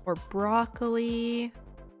carrots or broccoli.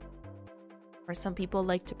 Or some people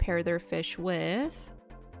like to pair their fish with...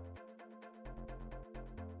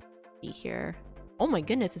 See here. Oh my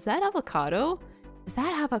goodness, is that avocado? Is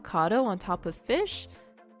that avocado on top of fish?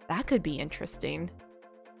 That could be interesting.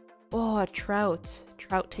 Oh, trout.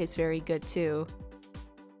 Trout tastes very good too.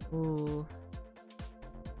 Ooh.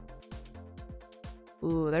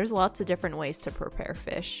 Ooh, there's lots of different ways to prepare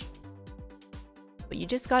fish. But you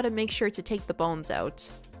just gotta make sure to take the bones out.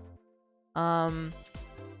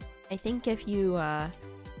 I think if you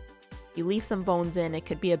leave some bones in, it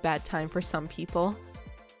could be a bad time for some people.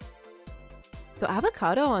 So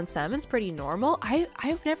avocado on salmon's pretty normal.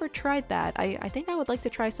 I've never tried that. I think I would like to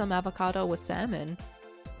try some avocado with salmon.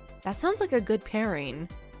 That sounds like a good pairing.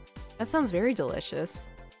 That sounds very delicious.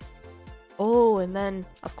 Oh, and then,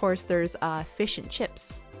 of course, there's fish and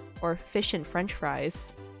chips. Or fish and french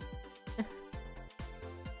fries.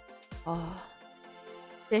 Oh.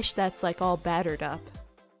 Fish that's like all battered up.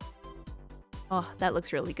 Oh, that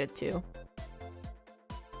looks really good too.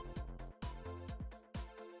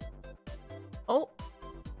 Oh!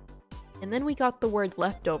 And then we got the word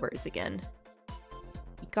leftovers again.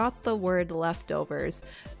 We got the word leftovers.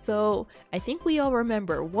 So, I think we all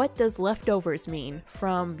remember, what does leftovers mean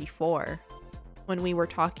from before? When we were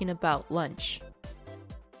talking about lunch.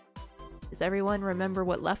 Does everyone remember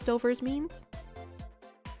what leftovers means?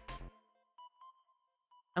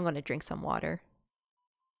 I'm gonna drink some water.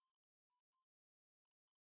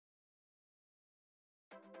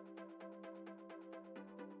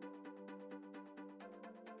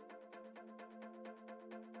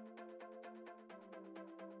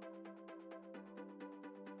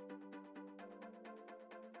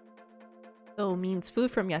 Oh, means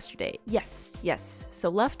food from yesterday. Yes, yes. So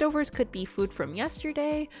leftovers could be food from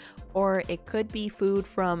yesterday, or it could be food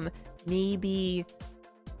from maybe...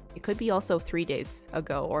 It could be also 3 days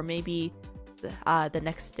ago, or maybe the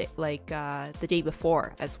next day, like the day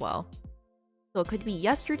before as well. So it could be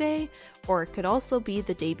yesterday, or it could also be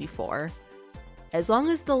the day before. As long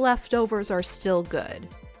as the leftovers are still good.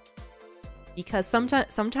 Because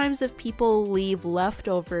sometimes if people leave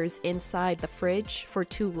leftovers inside the fridge for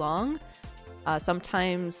too long,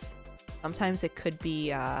 sometimes it could be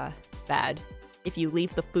bad if you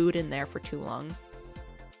leave the food in there for too long.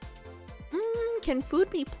 Can food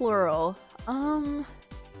be plural?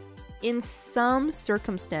 In some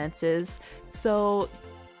circumstances. So,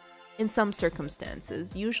 in some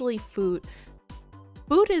circumstances, usually food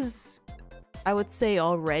is, I would say,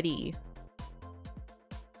 already.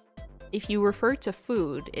 If you refer to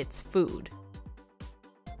food, it's food.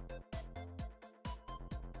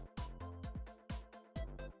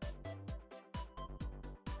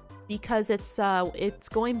 Because it's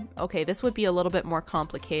going... Okay, this would be a little bit more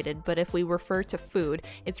complicated, but if we refer to food,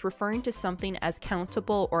 it's referring to something as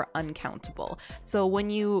countable or uncountable. So when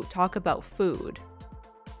you talk about food,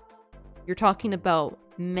 you're talking about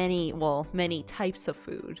many types of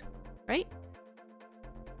food, right?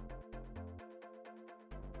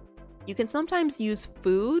 You can sometimes use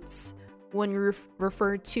foods when you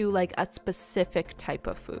refer to like a specific type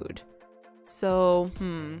of food. So,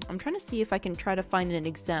 I'm trying to see if I can try to find an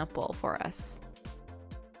example for us.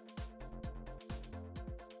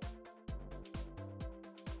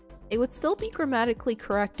 It would still be grammatically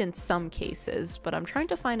correct in some cases, but I'm trying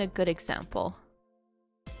to find a good example.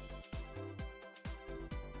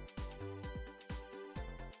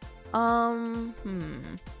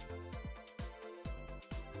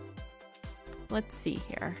 Let's see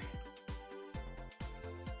here.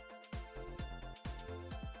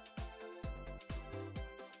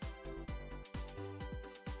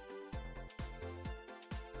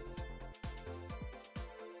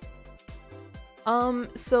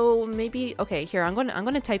 So maybe, okay, here, I'm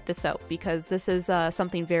gonna type this out because this is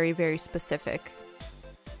something very, very specific.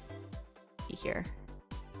 Here.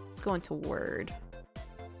 Let's go into Word.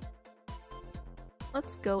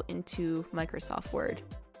 Let's go into Microsoft Word.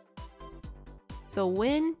 So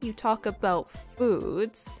when you talk about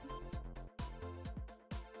foods,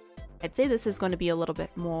 I'd say this is going to be a little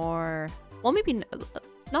bit more, well, maybe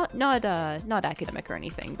not academic or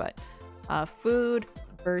anything, but food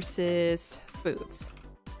versus foods.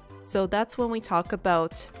 So that's when we talk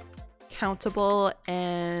about countable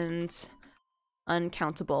and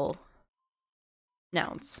uncountable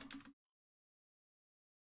nouns.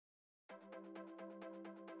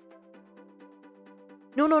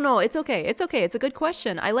 No, it's okay. It's okay. It's a good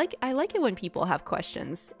question. I like it when people have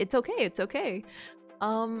questions. It's okay. It's okay.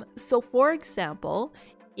 So for example,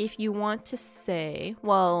 if you want to say,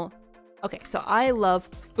 well, okay, so I love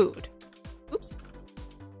food. Oops.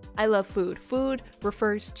 I love food. Food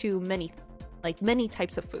refers to many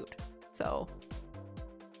types of food. So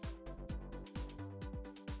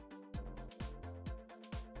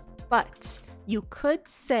but you could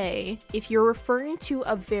say if you're referring to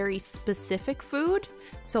a very specific food.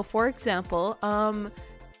 So for example,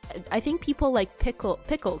 I think people like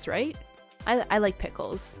pickles, right? I like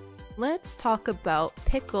pickles. Let's talk about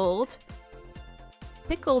pickled.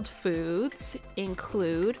 Pickled foods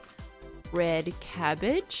include red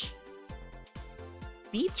cabbage,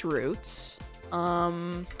 beetroot,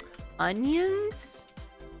 onions,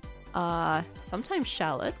 sometimes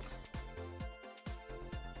shallots,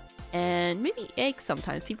 and maybe eggs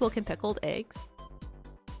sometimes. People can pickle eggs.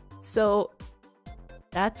 So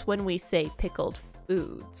that's when we say pickled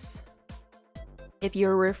foods. If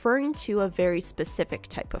you're referring to a very specific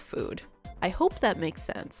type of food. I hope that makes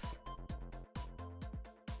sense.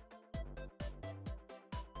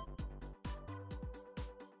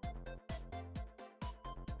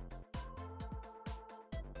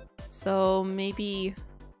 So maybe,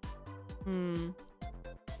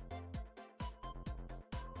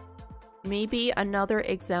 maybe another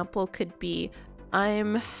example could be,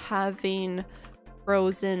 I'm having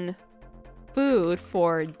frozen food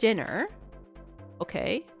for dinner.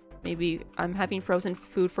 Okay, maybe I'm having frozen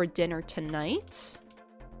food for dinner tonight.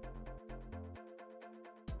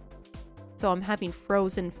 So I'm having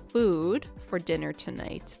frozen food for dinner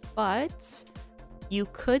tonight. But you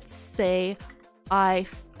could say, I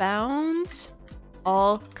found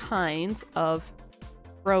all kinds of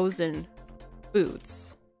frozen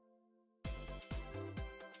foods.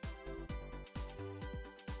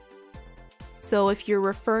 So if you're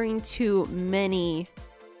referring to many,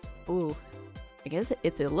 ooh, I guess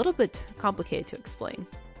it's a little bit complicated to explain,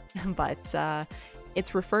 but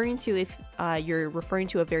it's referring to if you're referring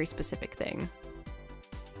to a very specific thing.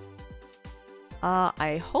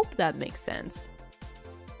 I hope that makes sense.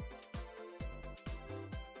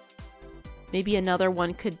 Maybe another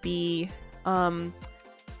one could be,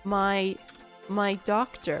 my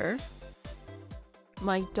doctor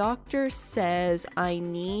says I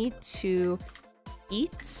need to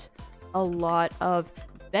eat a lot of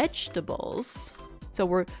vegetables. So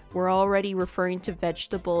we're already referring to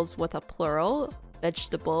vegetables with a plural,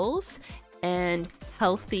 vegetables, and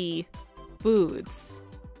healthy foods.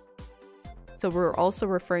 So we're also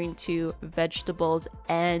referring to vegetables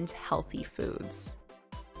and healthy foods.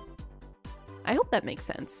 I hope that makes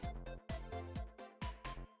sense.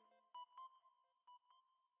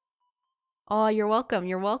 Oh, you're welcome.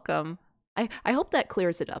 You're welcome. I hope that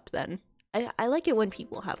clears it up then. I like it when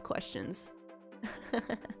people have questions.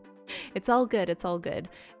 It's all good. It's all good.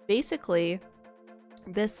 Basically,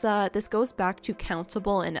 this goes back to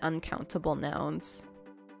countable and uncountable nouns.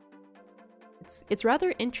 It's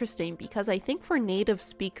rather interesting because I think for native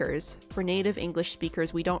speakers, for native English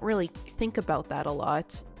speakers, we don't really think about that a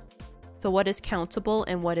lot. So what is countable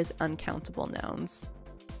and what is uncountable nouns?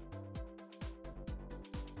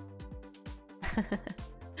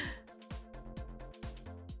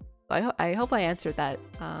 I hope I answered that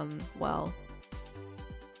well.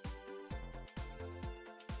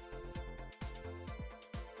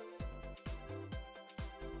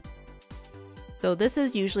 So this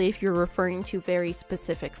is usually if you're referring to very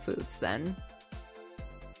specific foods then.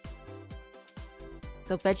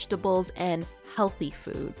 So vegetables and healthy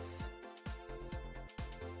foods.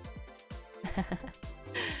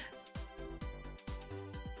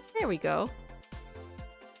 There we go.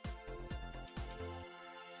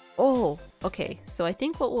 Oh, okay. So I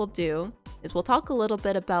think what we'll do is we'll talk a little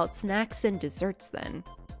bit about snacks and desserts then.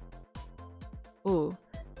 Ooh.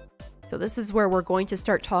 So this is where we're going to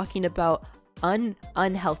start talking about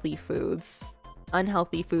unhealthy foods.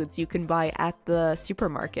 Unhealthy foods you can buy at the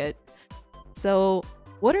supermarket. So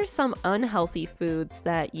what are some unhealthy foods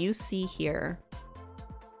that you see here?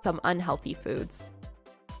 Some unhealthy foods.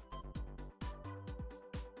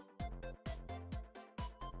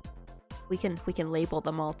 We can label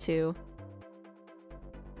them all too.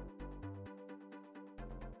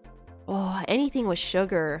 Oh, anything with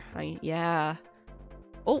sugar. Yeah.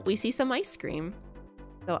 Oh, we see some ice cream.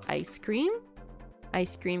 So ice cream.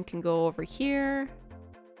 Ice cream can go over here.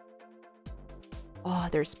 Oh,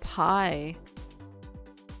 there's pie.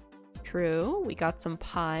 True. We got some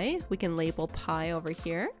pie. We can label pie over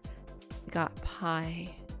here. We got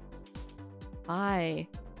pie. Pie.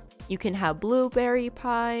 You can have blueberry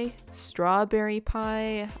pie, strawberry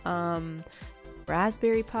pie,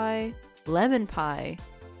 raspberry pie, lemon pie,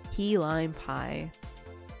 key lime pie,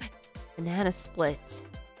 banana split.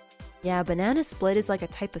 Yeah, banana split is like a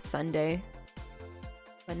type of sundae.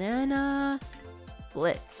 Banana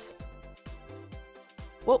split.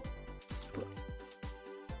 Whoa. Split.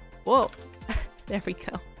 Whoa. There we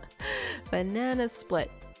go. Banana split.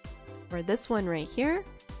 Or this one right here.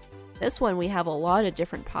 This one we have a lot of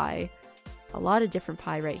different pie. A lot of different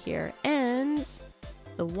pie right here. And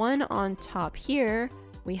the one on top here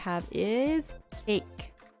we have is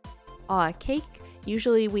cake. Cake.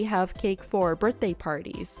 Usually we have cake for birthday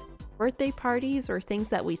parties. Birthday parties or things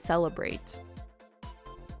that we celebrate.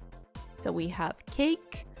 So we have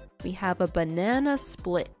cake. We have a banana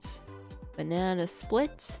split. Banana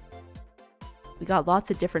split. We got lots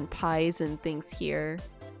of different pies and things here.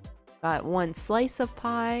 Got one slice of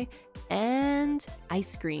pie and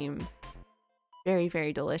ice cream. Very,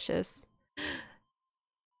 very delicious.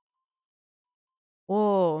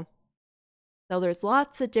 Whoa. So there's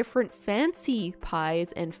lots of different fancy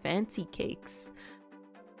pies and fancy cakes.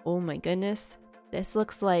 Oh my goodness. This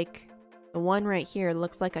looks like, the one right here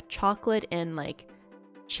looks like a chocolate and like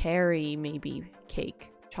cherry maybe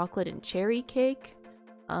cake. Chocolate and cherry cake.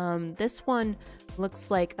 This one looks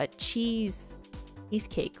like a cheesecake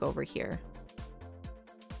over here.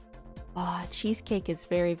 Cheesecake is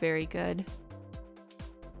very, very good.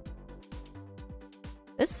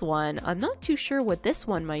 This one, I'm not too sure what this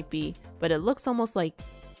one might be, but it looks almost like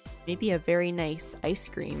maybe a very nice ice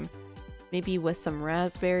cream. Maybe with some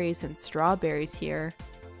raspberries and strawberries here.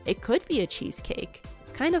 It could be a cheesecake.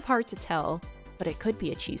 It's kind of hard to tell, but it could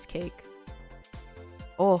be a cheesecake.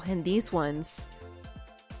 Oh, and these ones.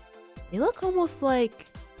 They look almost like,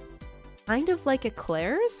 kind of like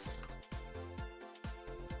eclairs?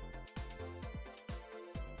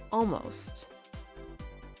 Almost.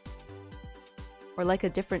 Or like a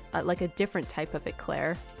different type of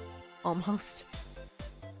eclair. Almost.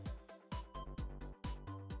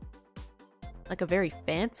 Like a very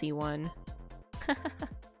fancy one.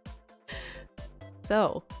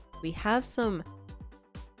 So, we have some...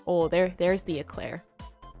 Oh, there's the eclair.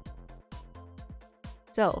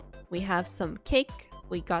 So, we have some cake.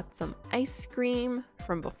 We got some ice cream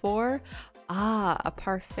from before. A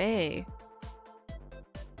parfait.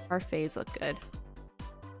 Parfaits look good.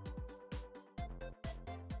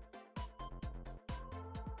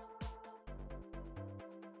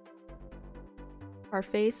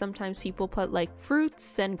 Parfait, sometimes people put like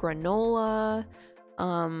fruits and granola.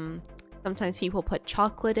 Sometimes people put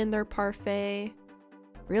chocolate in their parfait.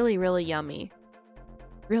 Really, really yummy.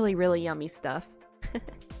 Really, really yummy stuff.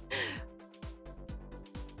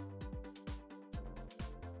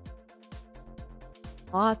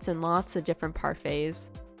 Lots and lots of different parfaits.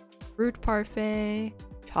 Fruit parfait,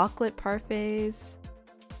 chocolate parfaits.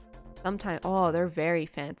 Sometimes, oh, they're very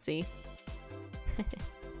fancy.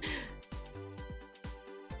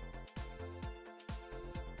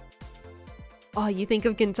 Oh, you think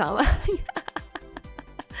of Gintama?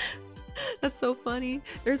 That's so funny.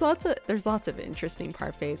 There's lots of interesting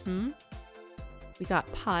parfaits. We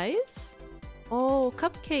got pies. Oh,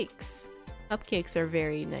 cupcakes. Cupcakes are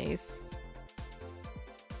very nice.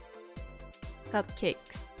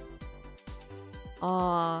 Cupcakes.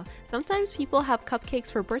 Sometimes people have cupcakes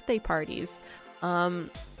for birthday parties.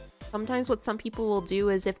 Sometimes what some people will do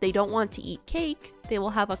is if they don't want to eat cake, they will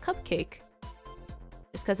have a cupcake.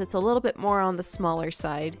 Just because it's a little bit more on the smaller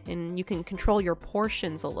side, and you can control your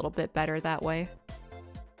portions a little bit better that way.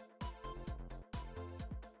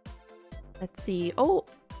 Let's see. Oh,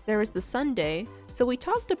 there was the sundae. So we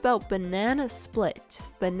talked about banana split.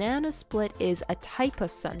 Banana split is a type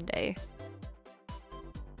of sundae.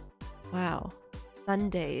 Wow.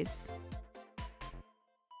 Sundaes.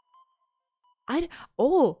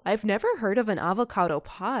 I've never heard of an avocado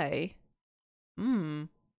pie.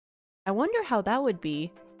 I wonder how that would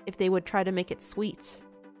be if they would try to make it sweet.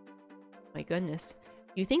 My goodness.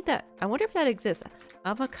 You think that... I wonder if that exists.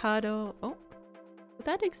 Avocado... Oh. Would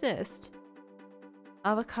that exist?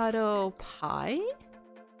 Avocado pie?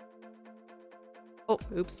 Oh,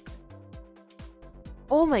 oops.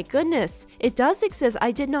 Oh my goodness. It does exist.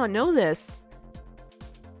 I did not know this.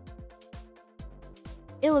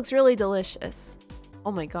 It looks really delicious.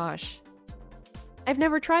 Oh my gosh. I've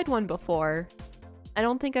never tried one before. I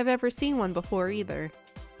don't think I've ever seen one before either.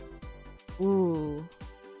 Ooh.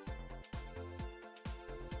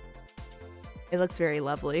 It looks very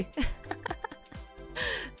lovely.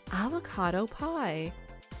 Avocado pie.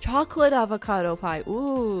 Chocolate avocado pie.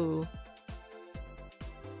 Ooh.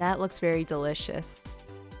 That looks very delicious.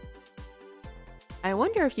 I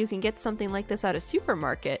wonder if you can get something like this at a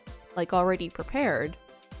supermarket, like already prepared.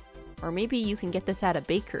 Or maybe you can get this at a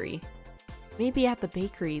bakery. Maybe at the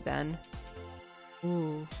bakery then.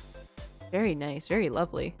 Ooh. Very nice, very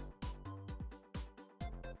lovely.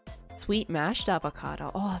 Sweet mashed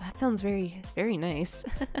avocado. Oh, that sounds very, very nice.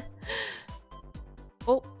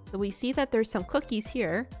 Oh, so we see that there's some cookies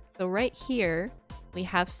here. So right here, we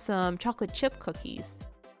have some chocolate chip cookies.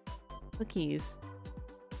 Cookies.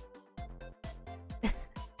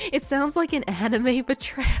 It sounds like an anime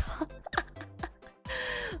betrayal.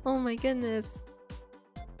 Oh my goodness.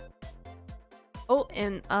 Oh,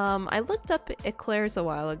 and I looked up eclairs a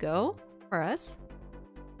while ago for us.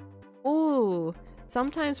 Ooh,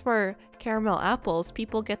 sometimes for caramel apples,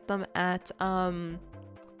 people get them at the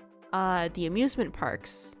amusement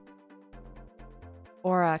parks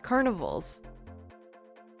or carnivals.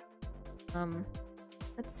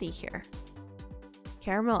 Let's see here.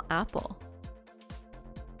 Caramel apple.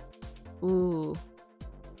 Ooh.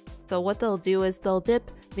 So what they'll do is they'll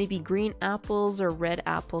dip maybe green apples or red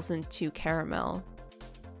apples into caramel.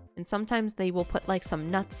 And sometimes they will put like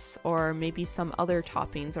some nuts or maybe some other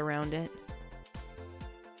toppings around it.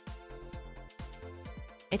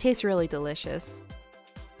 It tastes really delicious.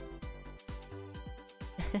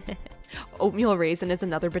 Oatmeal raisin is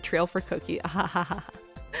another betrayal for cookie.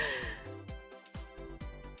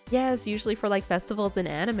 Yes, usually for like festivals and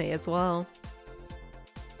anime as well.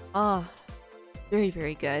 Oh, very,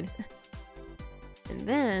 very good. And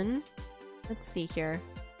then, let's see here.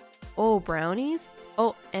 Oh, brownies.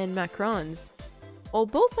 Oh, and macarons. Oh,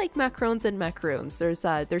 both like macarons and macaroons.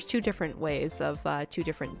 There's two different ways of two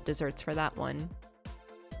different desserts for that one.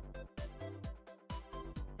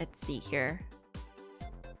 Let's see here.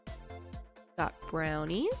 Got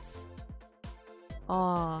brownies.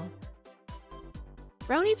 Aw.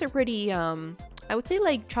 Brownies are pretty, I would say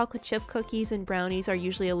like chocolate chip cookies and brownies are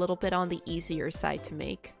usually a little bit on the easier side to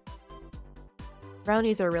make.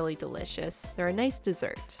 Brownies are really delicious. They're a nice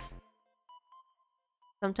dessert.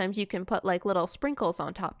 Sometimes you can put like little sprinkles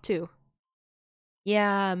on top too.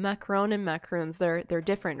 Yeah, macaron and macaroons, they're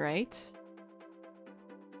different, right?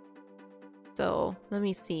 So, let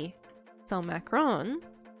me see. So macaron,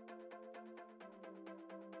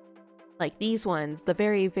 like these ones, the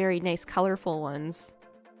very, very nice colorful ones.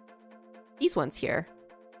 These ones here.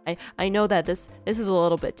 I know that this is a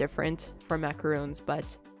little bit different for macaroons,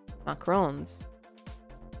 but macarons.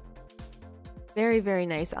 Very, very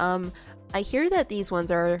nice. I hear that these ones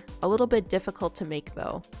are a little bit difficult to make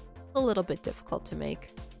though. A little bit difficult to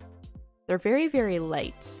make. They're very, very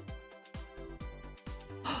light.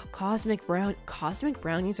 Cosmic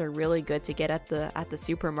brownies are really good to get at the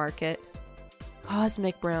supermarket.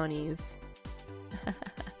 Cosmic brownies.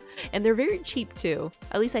 And they're very cheap too.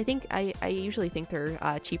 At least I usually think they're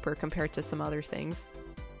cheaper compared to some other things.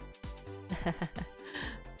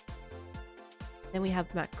 Then we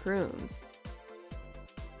have macaroons,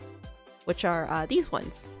 which are these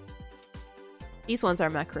ones. These ones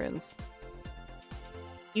are macaroons.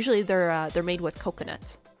 Usually they're made with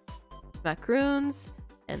coconut. Macaroons,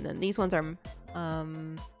 and then these ones are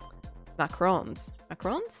macarons.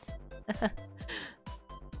 Macarons?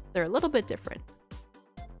 They're a little bit different.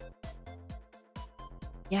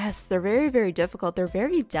 Yes, they're very, very difficult. They're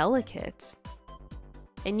very delicate.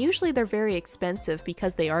 And usually they're very expensive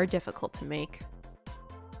because they are difficult to make.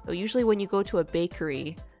 So usually when you go to a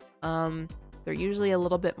bakery, they're usually a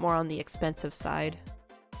little bit more on the expensive side.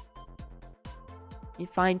 You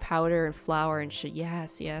find powder and flour and shit.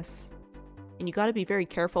 Yes, yes. And you gotta be very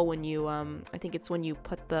careful when you, I think it's when you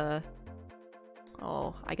put the...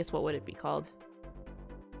 Oh, I guess what would it be called?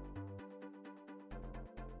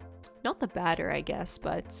 Not the batter, I guess,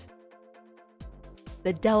 but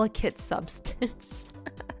the delicate substance.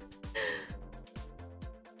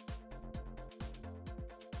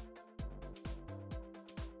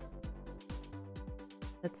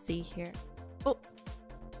 Let's see here. Oh.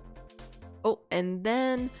 Oh, and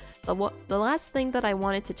then the last thing that I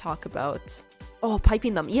wanted to talk about. Oh,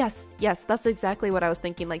 piping them. Yes, yes, that's exactly what I was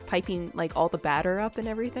thinking, like piping like all the batter up and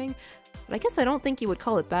everything. But I guess I don't think you would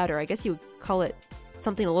call it batter. I guess you would call it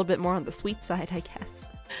something a little bit more on the sweet side, I guess.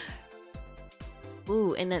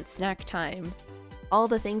 Ooh, and then snack time. All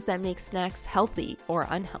the things that make snacks healthy or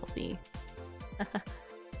unhealthy.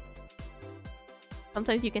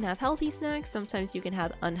 Sometimes you can have healthy snacks, sometimes you can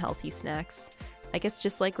have unhealthy snacks. I guess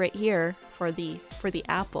just like right here for the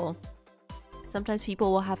apple. Sometimes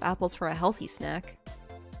people will have apples for a healthy snack.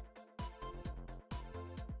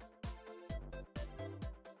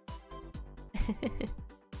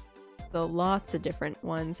 So lots of different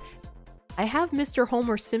ones. I have Mr.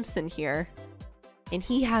 Homer Simpson here, and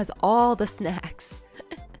he has all the snacks.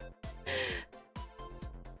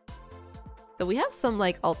 So we have some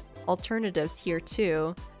like alternatives here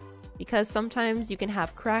too, because sometimes you can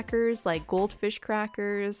have crackers like goldfish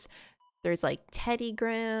crackers. There's like Teddy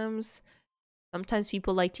Grahams. Sometimes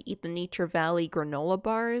people like to eat the Nature Valley granola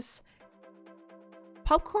bars.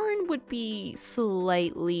 Popcorn would be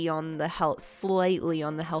slightly on the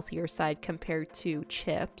healthier side compared to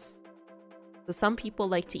chips. So some people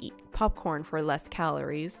like to eat popcorn for less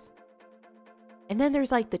calories. And then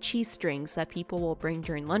there's like the cheese strings that people will bring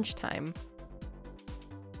during lunchtime.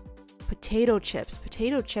 Potato chips.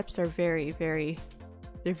 Potato chips are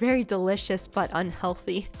they're very delicious but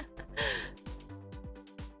unhealthy.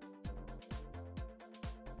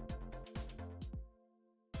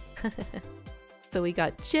 So we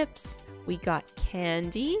got chips, we got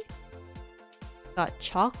candy, got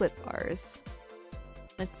chocolate bars.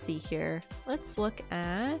 Let's see here. Let's look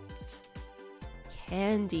at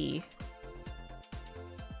candy.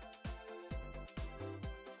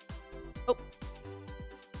 Oh,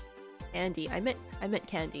 candy. I meant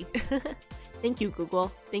candy. Thank you,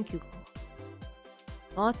 Google. Thank you, Google.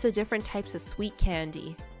 Lots of different types of sweet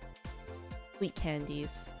candy. Sweet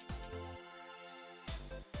candies.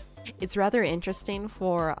 It's rather interesting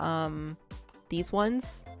for these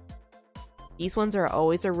ones. These ones are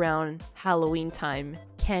always around Halloween time,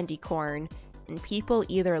 candy corn, and people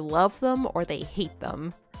either love them or they hate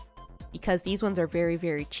them because these ones are very,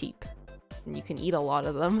 very cheap and you can eat a lot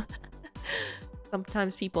of them.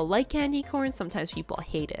 Sometimes people like candy corn, sometimes people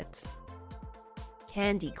hate it.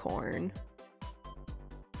 Candy corn.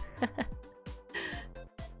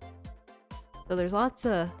 So there's lots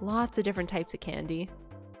of different types of candy.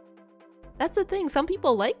 That's the thing, some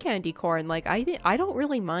people like candy corn. Like I don't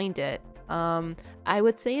really mind it. I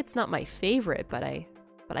would say it's not my favorite, but I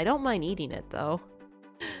don't mind eating it though.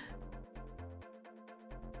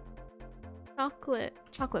 Chocolate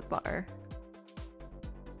bar.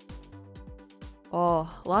 Oh,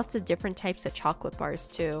 lots of different types of chocolate bars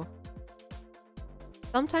too.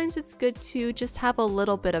 Sometimes it's good to just have a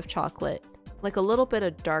little bit of chocolate, like a little bit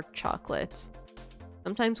of dark chocolate.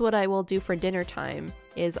 Sometimes what I will do for dinner time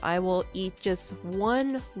is I will eat just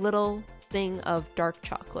one little thing of dark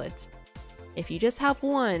chocolate. If you just have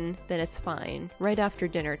one, then it's fine, right after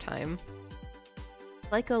dinner time.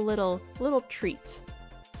 Like a little treat.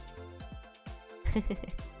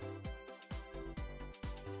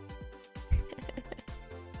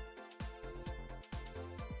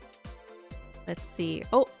 Let's see.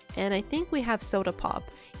 Oh, and I think we have soda pop.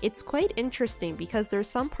 It's quite interesting because there's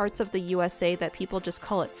some parts of the USA that people just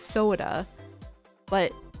call it soda,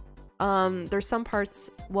 but there's some parts,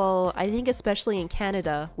 well, I think especially in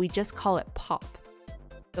Canada, we just call it pop.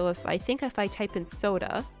 So if I type in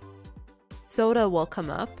soda, soda will come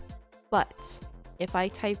up, but if I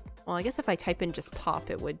type, well, I guess if I type in just pop,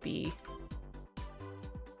 it would be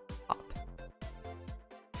pop.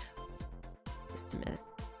 Just a minute.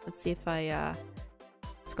 Let's see if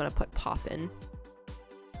it's gonna put pop in.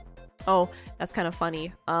 Oh, that's kind of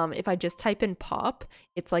funny. If I just type in pop,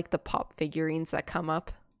 it's like the pop figurines that come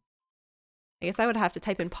up. I guess I would have to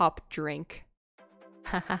type in pop drink.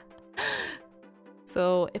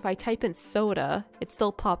 So if I type in soda, it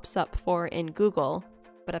still pops up in Google.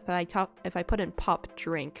 But if I put in pop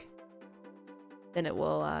drink, then it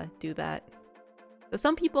will do that. So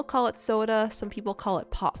some people call it soda, some people call it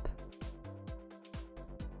pop.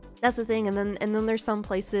 That's the thing, and then there's some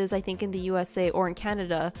places, I think in the USA or in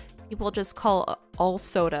Canada, people just call all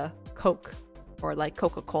soda Coke or like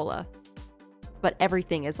Coca-Cola, but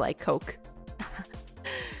everything is like Coke.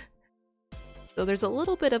 So there's a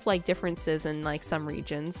little bit of like differences in like some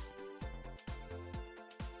regions.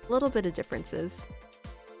 A little bit of differences.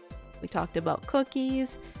 We talked about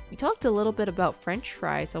cookies. We talked a little bit about French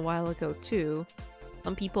fries a while ago too.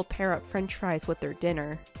 Some people pair up French fries with their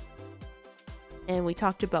dinner. And we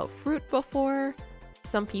talked about fruit before.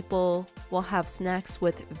 Some people will have snacks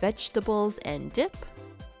with vegetables and dip.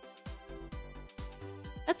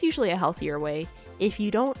 That's usually a healthier way. If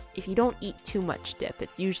you don't eat too much dip,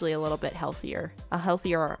 it's usually a little bit healthier. A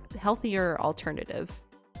healthier alternative.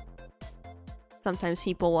 Sometimes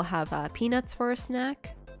people will have peanuts for a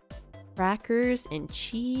snack, crackers and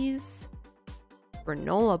cheese,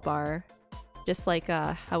 granola bar, just like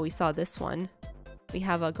how we saw this one. We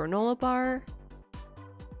have a granola bar,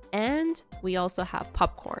 and we also have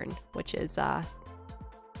popcorn, which is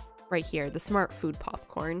right here, the smart food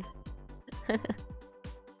popcorn.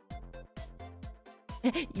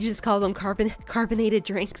 You just call them carbonated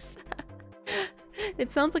drinks. It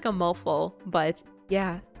sounds like a mouthful, but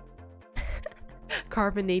yeah.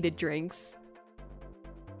 Carbonated drinks.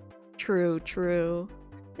 True, true.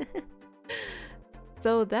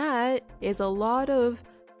 So that is a lot of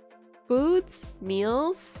foods,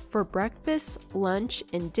 meals for breakfast, lunch,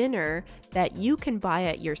 and dinner that you can buy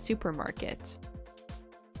at your supermarket.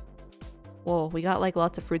 Whoa, we got like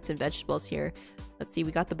lots of fruits and vegetables here. Let's see,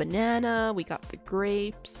 we got the banana, we got the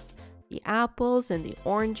grapes, the apples and the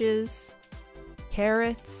oranges,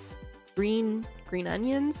 carrots, green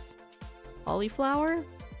onions, cauliflower.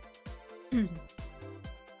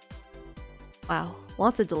 Wow,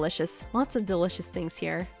 lots of delicious things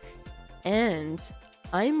here. And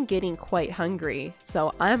I'm getting quite hungry,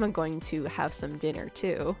 so I'm going to have some dinner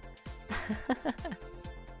too.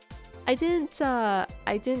 I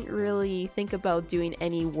didn't really think about doing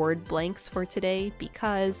any word blanks for today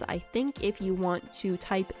because I think if you want to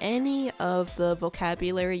type any of the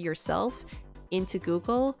vocabulary yourself into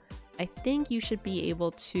Google, I think you should be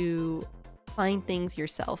able to find things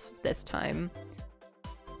yourself this time.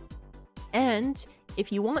 And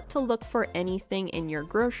if you want to look for anything in your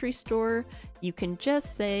grocery store, you can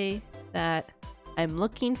just say that I'm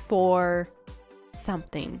looking for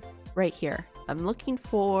something right here. I'm looking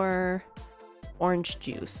for orange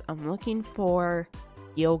juice. I'm looking for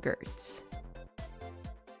yogurt.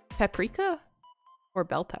 Paprika or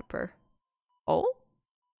bell pepper? Oh?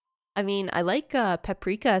 I mean, I like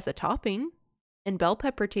paprika as a topping, and bell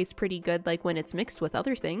pepper tastes pretty good like when it's mixed with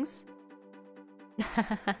other things.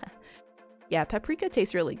 Yeah, paprika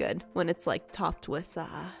tastes really good when it's like topped with,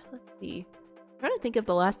 let's see. I'm trying to think of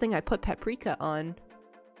the last thing I put paprika on.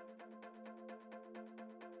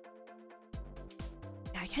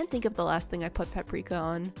 I can't think of the last thing I put paprika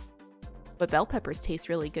on. But bell peppers taste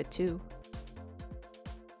really good too.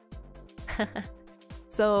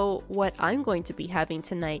 So what I'm going to be having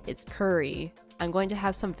tonight is curry. I'm going to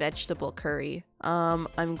have some vegetable curry.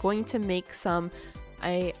 I'm going to make some...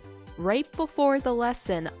 Right before the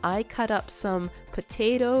lesson, I cut up some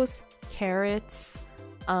potatoes, carrots,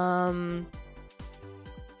 some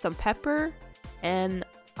pepper, and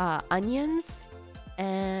onions,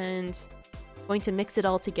 and going to mix it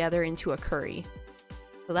all together into a curry.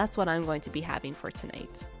 So that's what I'm going to be having for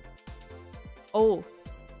tonight. Oh,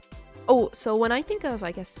 so when I think of,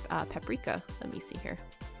 I guess, paprika, let me see here.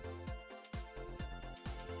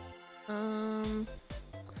 Let's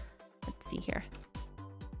see here.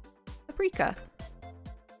 Paprika.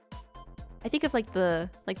 I think of like the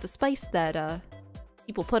spice that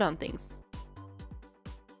people put on things.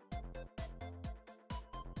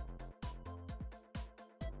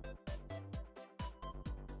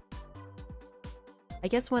 I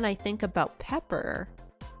guess when I think about pepper,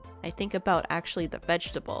 I think about actually the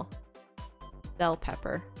vegetable. Bell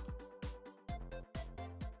pepper.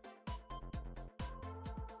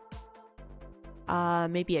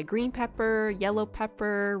 Maybe a green pepper, yellow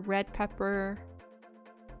pepper, red pepper.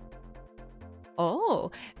 Oh,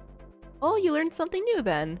 you learned something new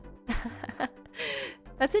then.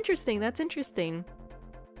 That's interesting, that's interesting.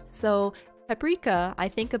 So, paprika, I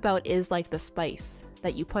think about is like the spice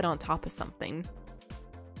that you put on top of something.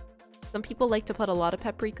 Some people like to put a lot of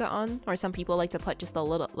paprika on, or some people like to put just a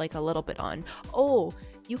little bit on. Oh,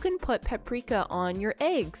 you can put paprika on your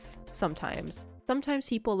eggs sometimes. Sometimes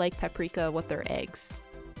people like paprika with their eggs.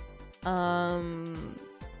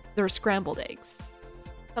 They're scrambled eggs.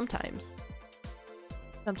 Sometimes.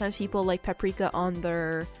 Sometimes people like paprika on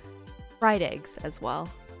their fried eggs as well.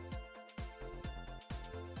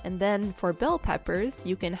 And then for bell peppers,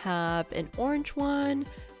 you can have an orange one,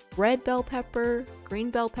 red bell pepper, green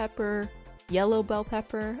bell pepper, yellow bell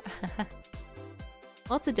pepper.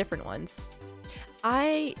 Lots of different ones.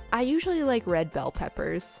 I usually like red bell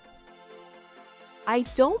peppers. I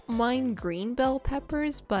don't mind green bell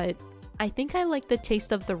peppers, but I think I like the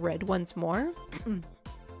taste of the red ones more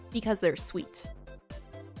because they're sweet.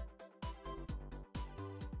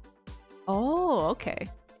 Oh, okay.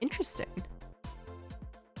 Interesting.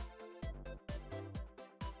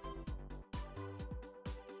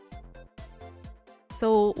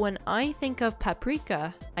 So when I think of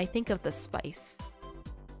paprika, I think of the spice.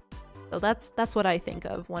 So that's what I think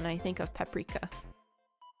of when I think of paprika.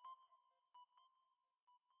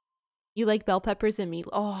 You like bell peppers and meat?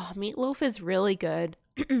 Oh, meatloaf is really good.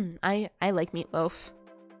 I like meatloaf.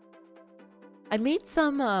 I made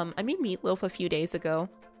meatloaf a few days ago.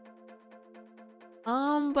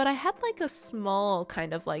 But I had like a small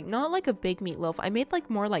kind of like, not like a big meatloaf. I made like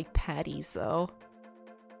more like patties though.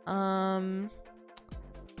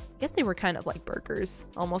 guess they were kind of like burgers,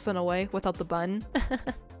 almost in a way, without the bun.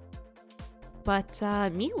 But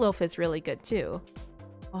meatloaf is really good too.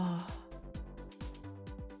 Oh.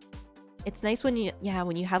 It's nice when you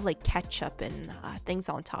have like ketchup and things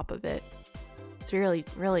on top of it. It's really,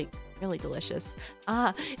 really, really delicious.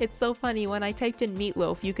 It's so funny. When I typed in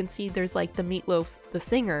meatloaf, you can see there's like the Meatloaf, the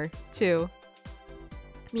singer, too.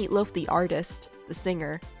 Meatloaf, the artist, the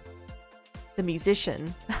singer, the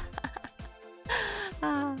musician.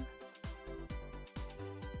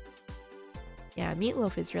 Yeah,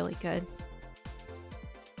 meatloaf is really good.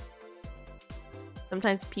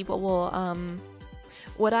 Sometimes people will,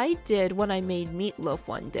 what I did when I made meatloaf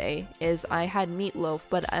one day is I had meatloaf,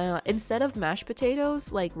 but instead of mashed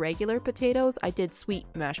potatoes, like regular potatoes, I did sweet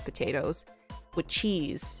mashed potatoes with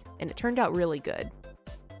cheese, and it turned out really good.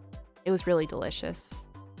 It was really delicious.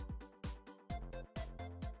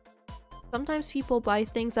 Sometimes people buy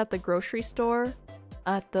things at the grocery store,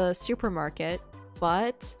 at the supermarket,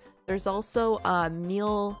 but there's also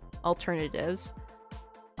meal alternatives,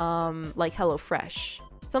 like HelloFresh.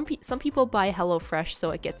 Some people buy HelloFresh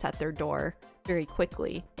so it gets at their door very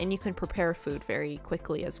quickly, and you can prepare food very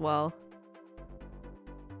quickly as well.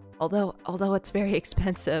 Although it's very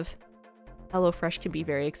expensive. HelloFresh can be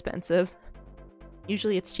very expensive.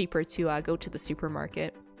 Usually it's cheaper to go to the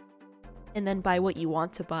supermarket and then buy what you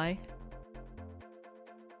want to buy.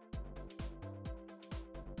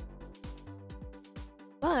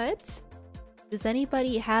 But does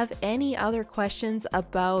anybody have any other questions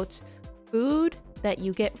about food that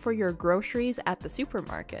you get for your groceries at the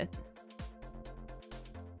supermarket?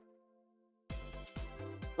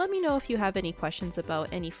 Let me know if you have any questions about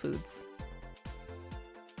any foods.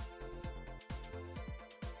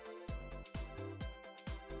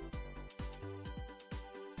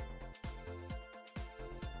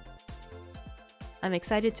 I'm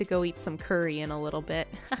excited to go eat some curry in a little bit.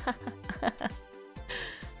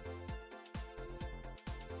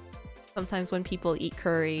 Sometimes when people eat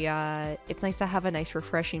curry, it's nice to have a nice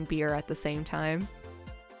refreshing beer at the same time.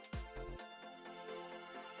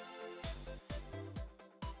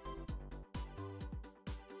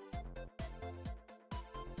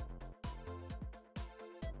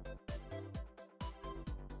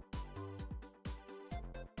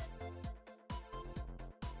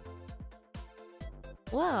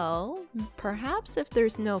 Well, perhaps if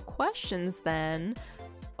there's no questions then...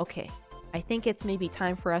 Okay, I think it's maybe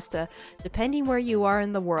time for us to, depending where you are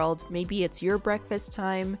in the world, maybe it's your breakfast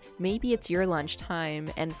time, maybe it's your lunch time,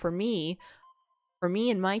 and for me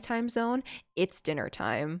in my time zone, it's dinner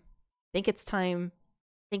time. I think it's time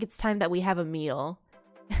that we have a meal.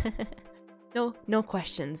 No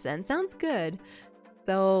questions then. Sounds good.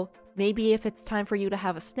 So maybe if it's time for you to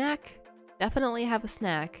have a snack, definitely have a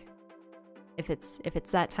snack. If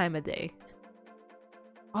it's that time of day.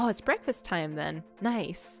 Oh, it's breakfast time then.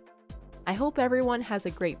 Nice. I hope everyone has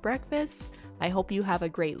a great breakfast. I hope you have a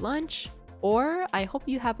great lunch, or I hope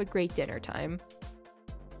you have a great dinner time.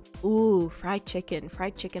 Ooh, fried chicken.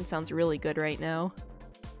 Fried chicken sounds really good right now.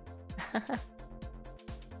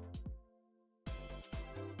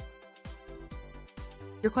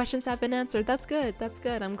 Your questions have been answered. That's good. That's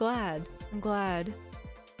good. I'm glad.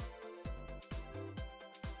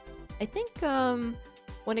 I think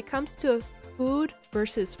when it comes to food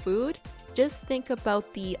versus food, just think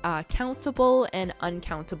about the countable and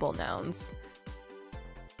uncountable nouns,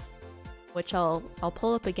 which I'll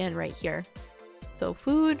pull up again right here. So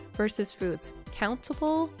food versus foods,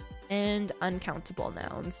 countable and uncountable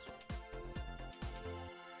nouns.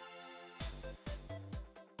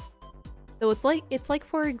 So it's like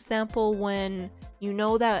for example, when you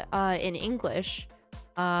know that in English,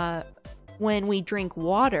 when we drink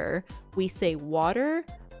water, we say water,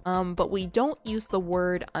 but we don't use the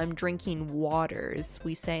word I'm drinking waters.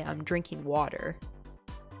 We say I'm drinking water.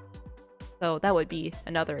 So that would be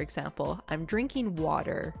another example. I'm drinking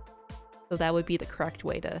water. So that would be the correct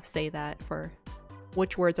way to say that for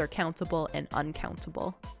which words are countable and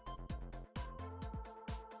uncountable.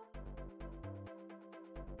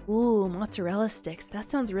 Ooh, mozzarella sticks. That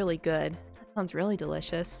sounds really good. That sounds really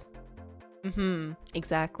delicious.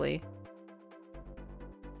 Exactly.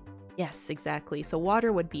 Yes, exactly. So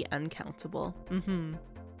water would be uncountable.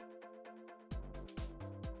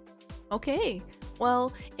 Okay.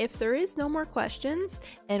 Well, if there is no more questions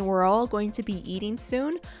and we're all going to be eating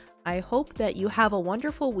soon, I hope that you have a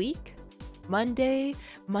wonderful week. Monday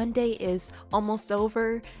is almost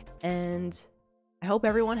over, and I hope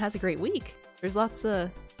everyone has a great week. There's also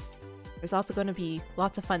going to be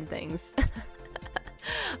lots of fun things.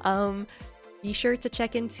 Be sure to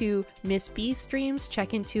check into Miss B's streams,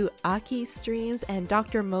 check into Aki's streams, and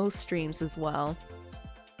Dr. Mo's streams as well.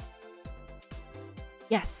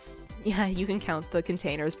 Yes. Yeah, you can count the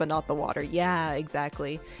containers, but not the water. Yeah,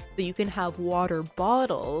 exactly. So you can have water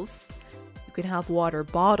bottles. You can have water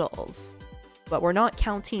bottles. But we're not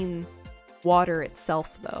counting water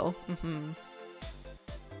itself, though.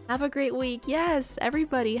 Have a great week. Yes,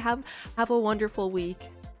 everybody have a wonderful week.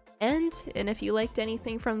 And if you liked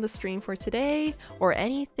anything from the stream for today, or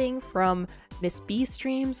anything from Miss B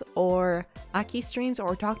streams, or Aki streams,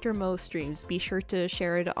 or Dr. Mo streams, be sure to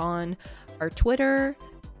share it on our Twitter,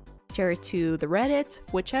 share it to the Reddit,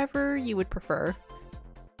 whichever you would prefer,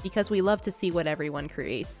 because we love to see what everyone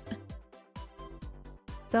creates.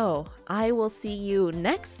 So, I will see you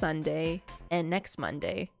next Sunday and next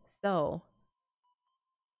Monday. So,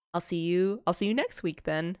 I'll see you next week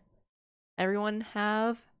then. Everyone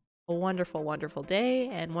have a wonderful, wonderful day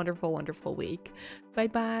and wonderful, wonderful week.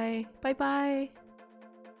 Bye-bye. Bye-bye.